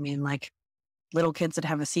worth it. I mean, like little kids that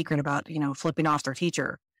have a secret about, flipping off their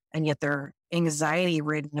teacher, and yet they're anxiety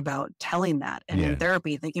ridden about telling that. And in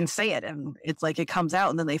therapy, they can say it, and it's like it comes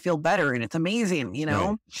out, and then they feel better, and it's amazing,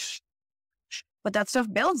 Right. But that stuff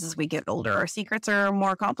builds as we get older. Our secrets are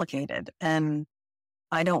more complicated, and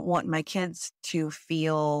I don't want my kids to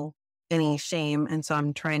feel any shame. And so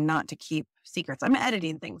I'm trying not to keep secrets. I'm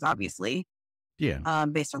editing things, obviously. Yeah.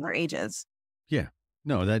 Based on their ages. Yeah.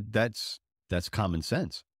 No, that's common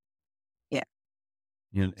sense. Yeah.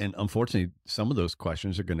 And unfortunately, some of those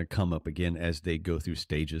questions are going to come up again as they go through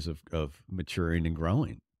stages of maturing and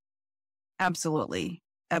growing. Absolutely.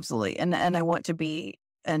 Absolutely. And I want to be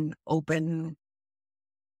an open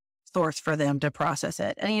source for them to process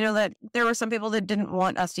it. And that there were some people that didn't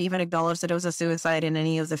want us to even acknowledge that it was a suicide in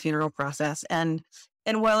any of the funeral process. And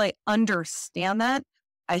while I understand that,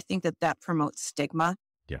 I think that that promotes stigma.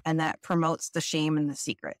 Yeah. And that promotes the shame and the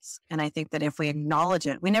secrets. And I think that if we acknowledge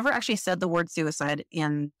it, we never actually said the word suicide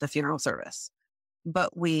in the funeral service,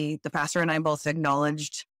 but the pastor and I both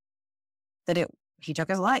acknowledged that he took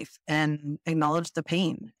his life and acknowledged the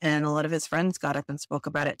pain. And a lot of his friends got up and spoke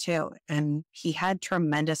about it too. And he had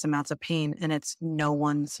tremendous amounts of pain, and it's no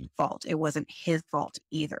one's fault. It wasn't his fault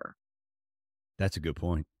either. That's a good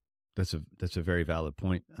point. That's a very valid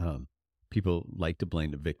point. People like to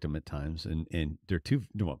blame the victim at times, and there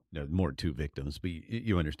are more than two victims, but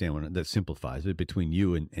you understand when that simplifies it. Between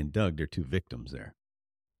you and Doug, there are two victims there.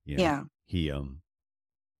 You know, Yeah.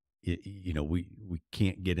 We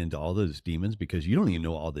can't get into all those demons because you don't even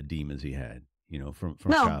know all the demons he had, from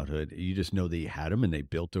No. childhood. You just know that he had them, and they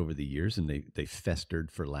built over the years, and they festered,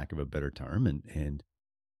 for lack of a better term, and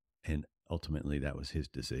ultimately that was his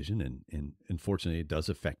decision. And unfortunately, it does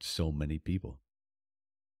affect so many people.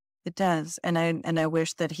 It does. And I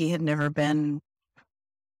wish that he had never been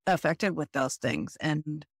affected with those things.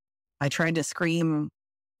 And I tried to scream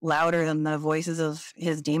louder than the voices of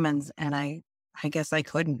his demons, and I guess I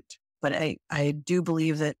couldn't. But I do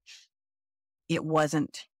believe that it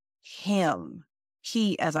wasn't him.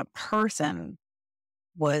 He, as a person,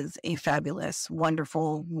 was a fabulous,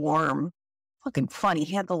 wonderful, warm, fucking funny.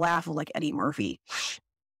 He had the laugh of like Eddie Murphy.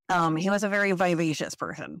 He was a very vivacious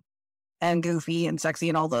person, and goofy and sexy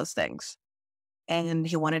and all those things. And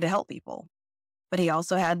he wanted to help people. But he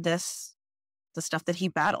also had the stuff that he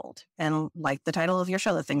battled. And like the title of your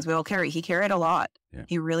show, The Things We All Carry, he carried a lot. Yeah.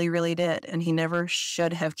 He really, really did. And he never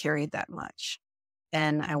should have carried that much.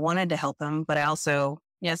 And I wanted to help him, but I also,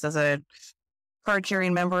 yes, as a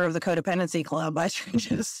card-carrying member of the codependency club, I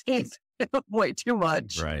just way too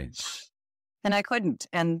much. Right. And I couldn't.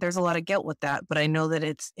 And there's a lot of guilt with that, but I know that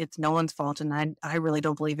it's no one's fault. And I really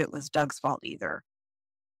don't believe it was Doug's fault either.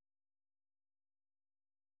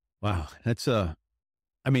 Wow. That's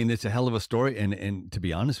it's a hell of a story. And to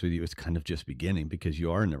be honest with you, it's kind of just beginning because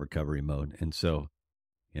you are in the recovery mode. And so,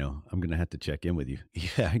 I'm going to have to check in with you.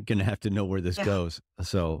 Yeah. I'm going to have to know where this goes.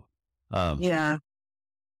 So, yeah.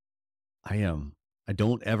 I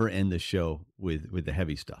don't ever end the show with the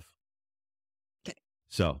heavy stuff. Okay.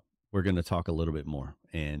 So we're going to talk a little bit more,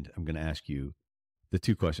 and I'm going to ask you the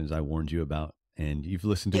two questions I warned you about. And you've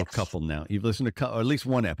listened to a couple now. You've listened to or at least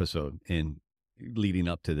one episode in leading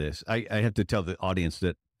up to this. I have to tell the audience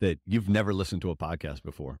that you've never listened to a podcast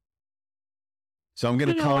before. So I'm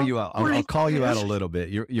going to call you out. I'll call you out a little bit.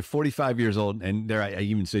 You're 45 years old, and there I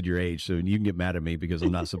even said your age, so you can get mad at me because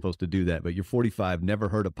I'm not supposed to do that. But you're 45, never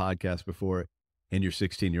heard a podcast before, and your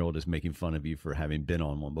 16-year-old is making fun of you for having been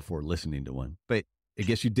on one before listening to one. But I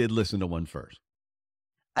guess you did listen to one first.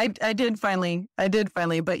 I did finally,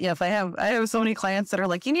 but yes, I have so many clients that are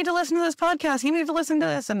like, you need to listen to this podcast. You need to listen to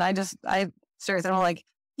this. And I seriously, I'm like,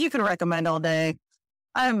 you can recommend all day.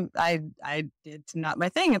 It's not my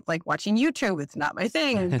thing. It's like watching YouTube. It's not my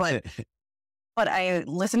thing, but I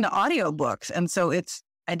listen to audiobooks. And so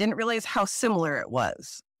I didn't realize how similar it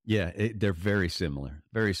was. Yeah, they're very similar,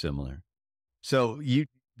 very similar. So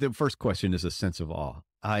the first question is a sense of awe.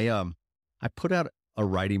 I put out a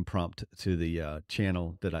writing prompt to the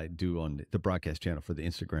channel that I do on the broadcast channel for the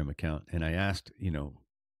Instagram account. And I asked,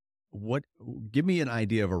 give me an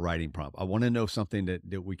idea of a writing prompt. I want to know something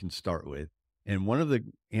that we can start with. And one of the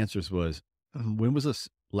answers was, when was the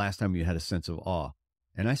last time you had a sense of awe?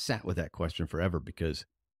 And I sat with that question forever because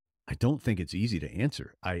I don't think it's easy to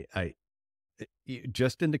answer.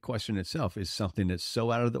 Just in the question itself is something that's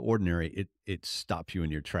so out of the ordinary, it stops you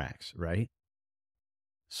in your tracks, right?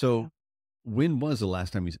 So when was the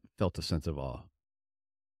last time you felt a sense of awe?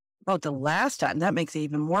 Well, the last time, that makes it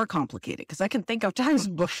even more complicated because I can think of times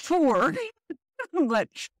before, but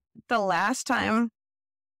the last time,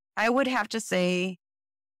 I would have to say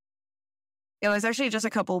it was actually just a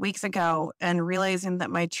couple of weeks ago, and realizing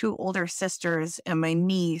that my two older sisters and my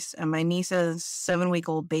niece's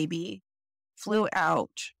 7-week-old baby flew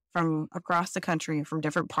out from across the country from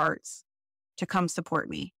different parts to come support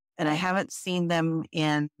me. And I haven't seen them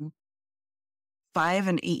in 5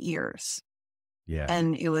 and 8 years. Yeah.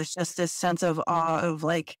 And it was just this sense of awe of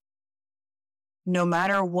like, no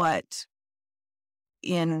matter what,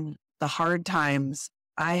 in the hard times,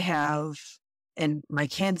 I have, and my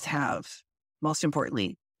kids have, most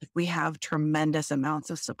importantly, we have tremendous amounts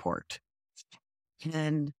of support.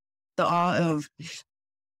 And the awe of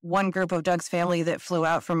one group of Doug's family that flew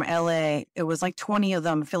out from LA, it was like 20 of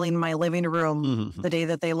them filling my living room the day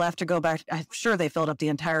that they left to go back. I'm sure they filled up the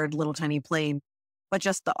entire little tiny plane, but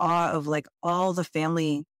just the awe of like all the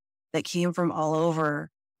family that came from all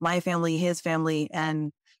over, my family, his family.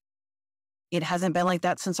 And it hasn't been like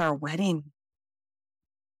that since our wedding.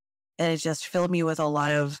 And it just filled me with a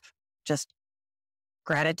lot of just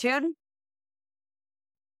gratitude.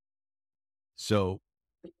 So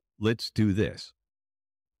let's do this.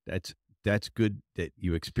 That's good that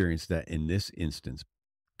you experienced that in this instance.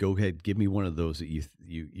 Go ahead, give me one of those that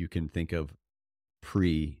you can think of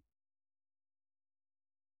pre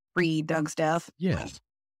Doug's death. Yes.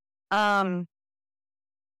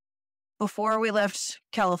 Before we left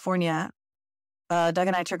California, Doug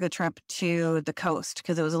and I took a trip to the coast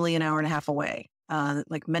because it was only an hour and a half away,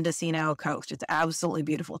 like Mendocino coast. It's absolutely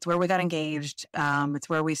beautiful. It's where we got engaged. It's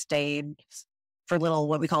where we stayed for little,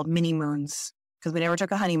 what we called mini moons, because we never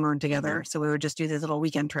took a honeymoon together. So we would just do these little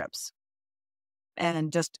weekend trips.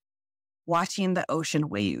 And just watching the ocean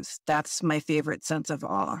waves, that's my favorite sense of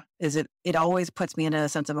awe. It always puts me in a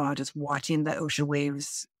sense of awe, just watching the ocean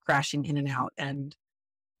waves crashing in and out. And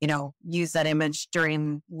use that image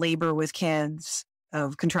during labor with kids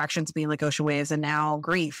of contractions being like ocean waves and now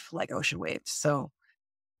grief like ocean waves. So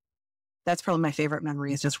that's probably my favorite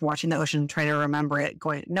memory, is just watching the ocean, trying to remember it,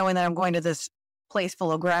 knowing that I'm going to this place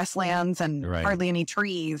full of grasslands and hardly any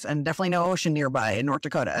trees and definitely no ocean nearby in North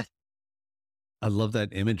Dakota. I love that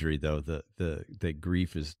imagery though. The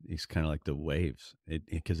grief is kind of like the waves,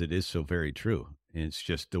 because it is so very true. And it's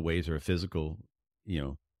just the waves are a physical,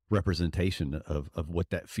 representation of what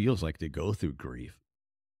that feels like to go through grief.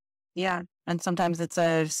 Yeah. And sometimes it's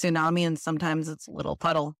a tsunami and sometimes it's a little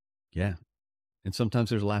puddle. Yeah. And sometimes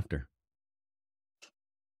there's laughter.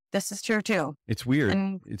 This is true too. It's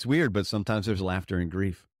weird. It's weird, but sometimes there's laughter and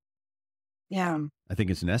grief. Yeah. I think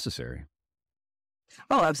it's necessary.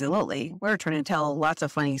 Oh, absolutely. We're trying to tell lots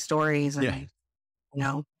of funny stories and,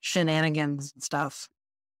 shenanigans and stuff.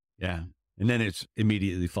 Yeah. And then it's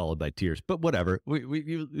immediately followed by tears, but whatever.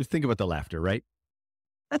 You think about the laughter, right?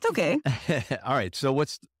 That's okay. All right. So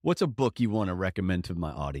what's a book you want to recommend to my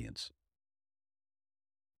audience?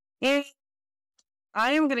 I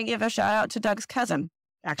am going to give a shout out to Doug's cousin,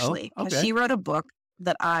 actually. Oh, okay. She wrote a book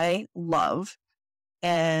that I love,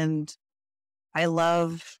 and I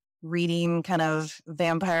love reading kind of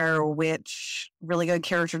vampire, witch, really good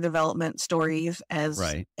character development stories as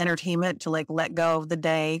entertainment to like let go of the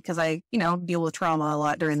day, because I, deal with trauma a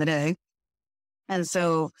lot during the day. And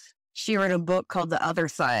so she wrote a book called The Other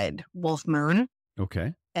Side, Wolf Moon.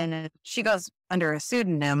 Okay. And she goes under a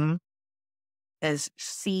pseudonym as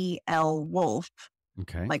C.L. Wolf.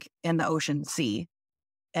 Okay. Like in the ocean sea.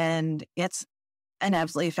 And it's an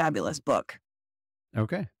absolutely fabulous book.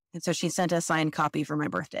 Okay. And so she sent a signed copy for my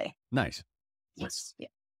birthday. Nice. Yes. Yeah.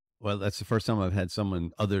 Well, that's the first time I've had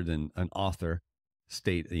someone other than an author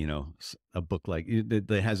state, a book like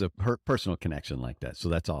that has a personal connection like that. So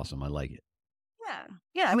that's awesome. I like it. Yeah.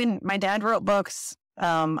 Yeah. I mean, my dad wrote books.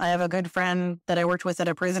 I have a good friend that I worked with at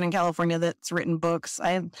a prison in California that's written books.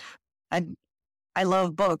 I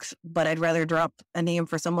love books, but I'd rather drop a name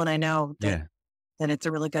for someone I know that it's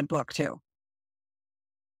a really good book too.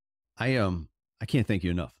 I can't thank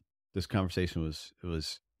you enough. This conversation was,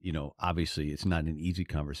 obviously it's not an easy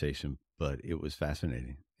conversation, but it was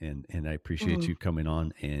fascinating. And I appreciate you coming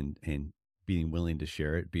on and being willing to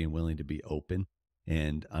share it, being willing to be open.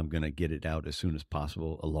 And I'm going to get it out as soon as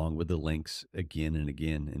possible, along with the links again and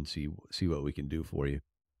again, and see what we can do for you.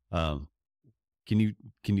 Can you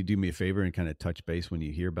do me a favor and kind of touch base when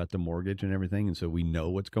you hear about the mortgage and everything, and so we know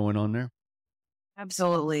what's going on there?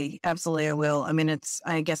 Absolutely. Absolutely. I will. I mean,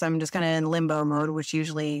 I guess I'm just kind of in limbo mode, which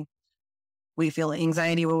usually we feel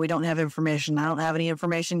anxiety when we don't have information. I don't have any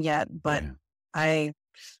information yet, but I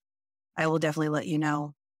will definitely let you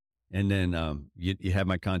know. And then you have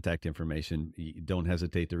my contact information. You don't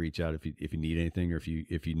hesitate to reach out if you need anything, or if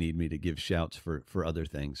you need me to give shouts for other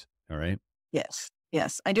things. All right. Yes.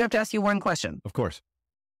 Yes. I do have to ask you one question. Of course.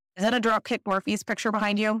 Is that a Dropkick Murphys picture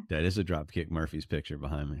behind you? That is a Dropkick Murphys picture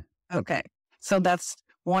behind me. Okay. So that's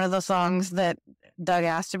one of the songs that Doug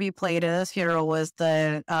asked to be played at his funeral, was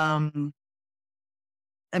the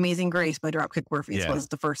Amazing Grace by Dropkick Murphys was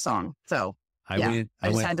the first song. So I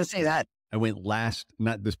just had to say that. I went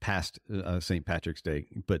not this past St. Patrick's Day,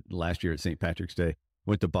 but last year at St. Patrick's Day,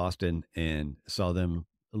 went to Boston and saw them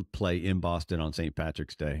play in Boston on St.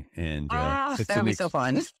 Patrick's Day. And that would be so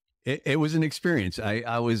fun. It was an experience.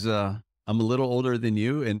 I was I'm a little older than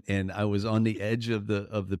you, and I was on the edge of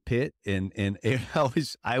the pit, and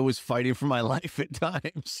I was fighting for my life at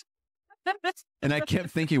times. And I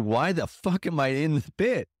kept thinking, why the fuck am I in the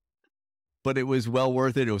pit? But it was well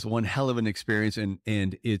worth it. It was one hell of an experience. And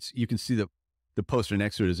you can see the poster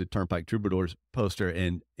next to it is a Turnpike Troubadours poster.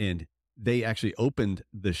 And they actually opened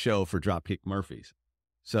the show for Dropkick Murphys.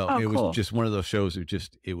 So it was just one of those shows.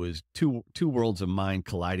 It was two worlds of mine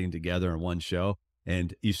colliding together in one show.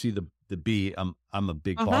 And you see the the B. I'm a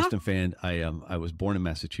big Boston fan. I was born in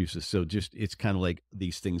Massachusetts, so just it's kind of like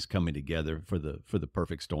these things coming together for the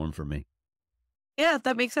perfect storm for me. Yeah,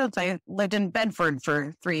 that makes sense. I lived in Bedford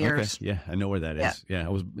for 3 years. Okay, yeah, I know where that is. Yeah, I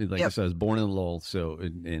was like I said, I was born in Lowell, so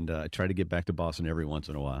and I try to get back to Boston every once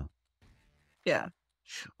in a while. Yeah.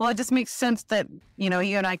 Well, it just makes sense that, you know,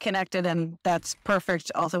 you and I connected, and that's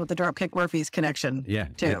perfect also with the Dropkick Murphys connection. Yeah,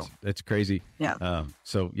 too. That's crazy. Yeah.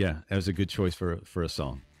 So yeah, that was a good choice for a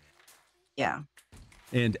song. Yeah.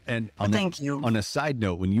 And thank you. On a side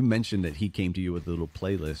note, when you mentioned that he came to you with a little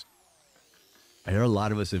playlist, I hear a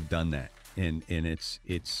lot of us have done that. And it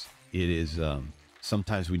is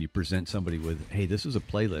sometimes when you present somebody with, hey, this is a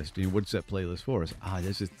playlist, you know, what's that playlist for? It's,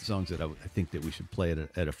 this is the songs that I think that we should play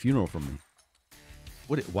at a funeral for me.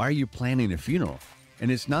 Why are you planning a funeral?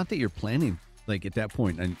 And it's not that you're planning, like at that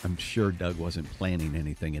point, I'm sure Doug wasn't planning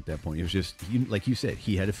anything at that point. It was just, like you said,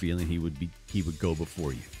 he had a feeling he would go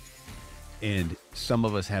before you. And some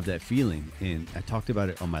of us have that feeling. And I talked about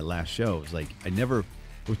it on my last show. It was like, I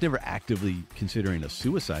was never actively considering a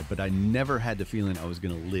suicide, but I never had the feeling I was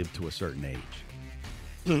going to live to a certain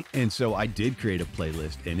age. And so I did create a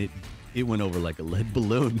playlist, and it went over like a lead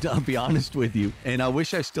balloon, I'll be honest with you. And I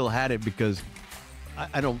wish I still had it, because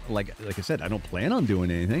I don't, like I said, I don't plan on doing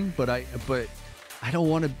anything, but I don't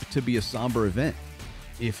want it to be a somber event.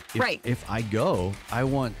 If I go, I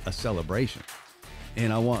want a celebration,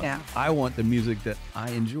 and I want the music that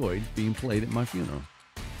I enjoyed being played at my funeral.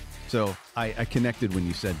 So I connected when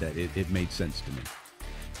you said that. It made sense to me.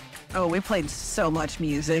 Oh, we played so much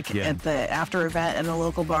music at the after event in a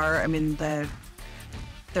local bar. I mean,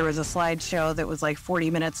 there was a slideshow that was like 40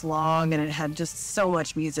 minutes long, and it had just so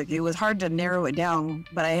much music. It was hard to narrow it down,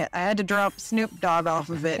 but I had to drop Snoop Dogg off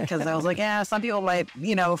of it, because I was like, some people might,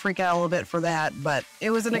 you know, freak out a little bit for that, but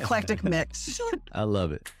it was an eclectic mix. I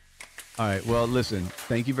love it. All right. Well, listen,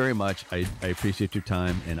 thank you very much. I appreciate your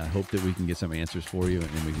time, and I hope that we can get some answers for you,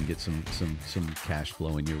 and we can get some cash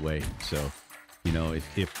flowing your way. So, you know,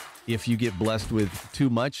 if you get blessed with too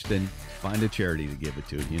much, then find a charity to give it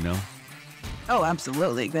to, you know? Oh,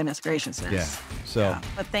 absolutely. Goodness graciousness. Yeah. So,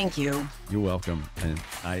 but thank you. You're welcome. And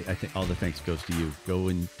I think all the thanks goes to you. Go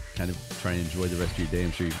and kind of try and enjoy the rest of your day.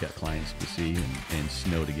 I'm sure you've got clients to see and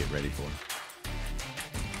snow to get ready for.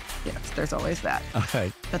 Yes, there's always that. All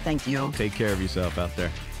right. But thank you. Take care of yourself out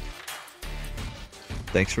there.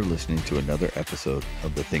 Thanks for listening to another episode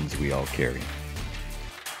of The Things We All Carry.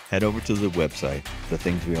 Head over to the website,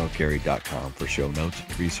 thethingsweallcarry.com, for show notes,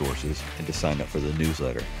 resources, and to sign up for the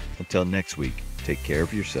newsletter. Until next week, take care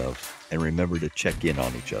of yourselves, and remember to check in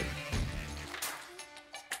on each other.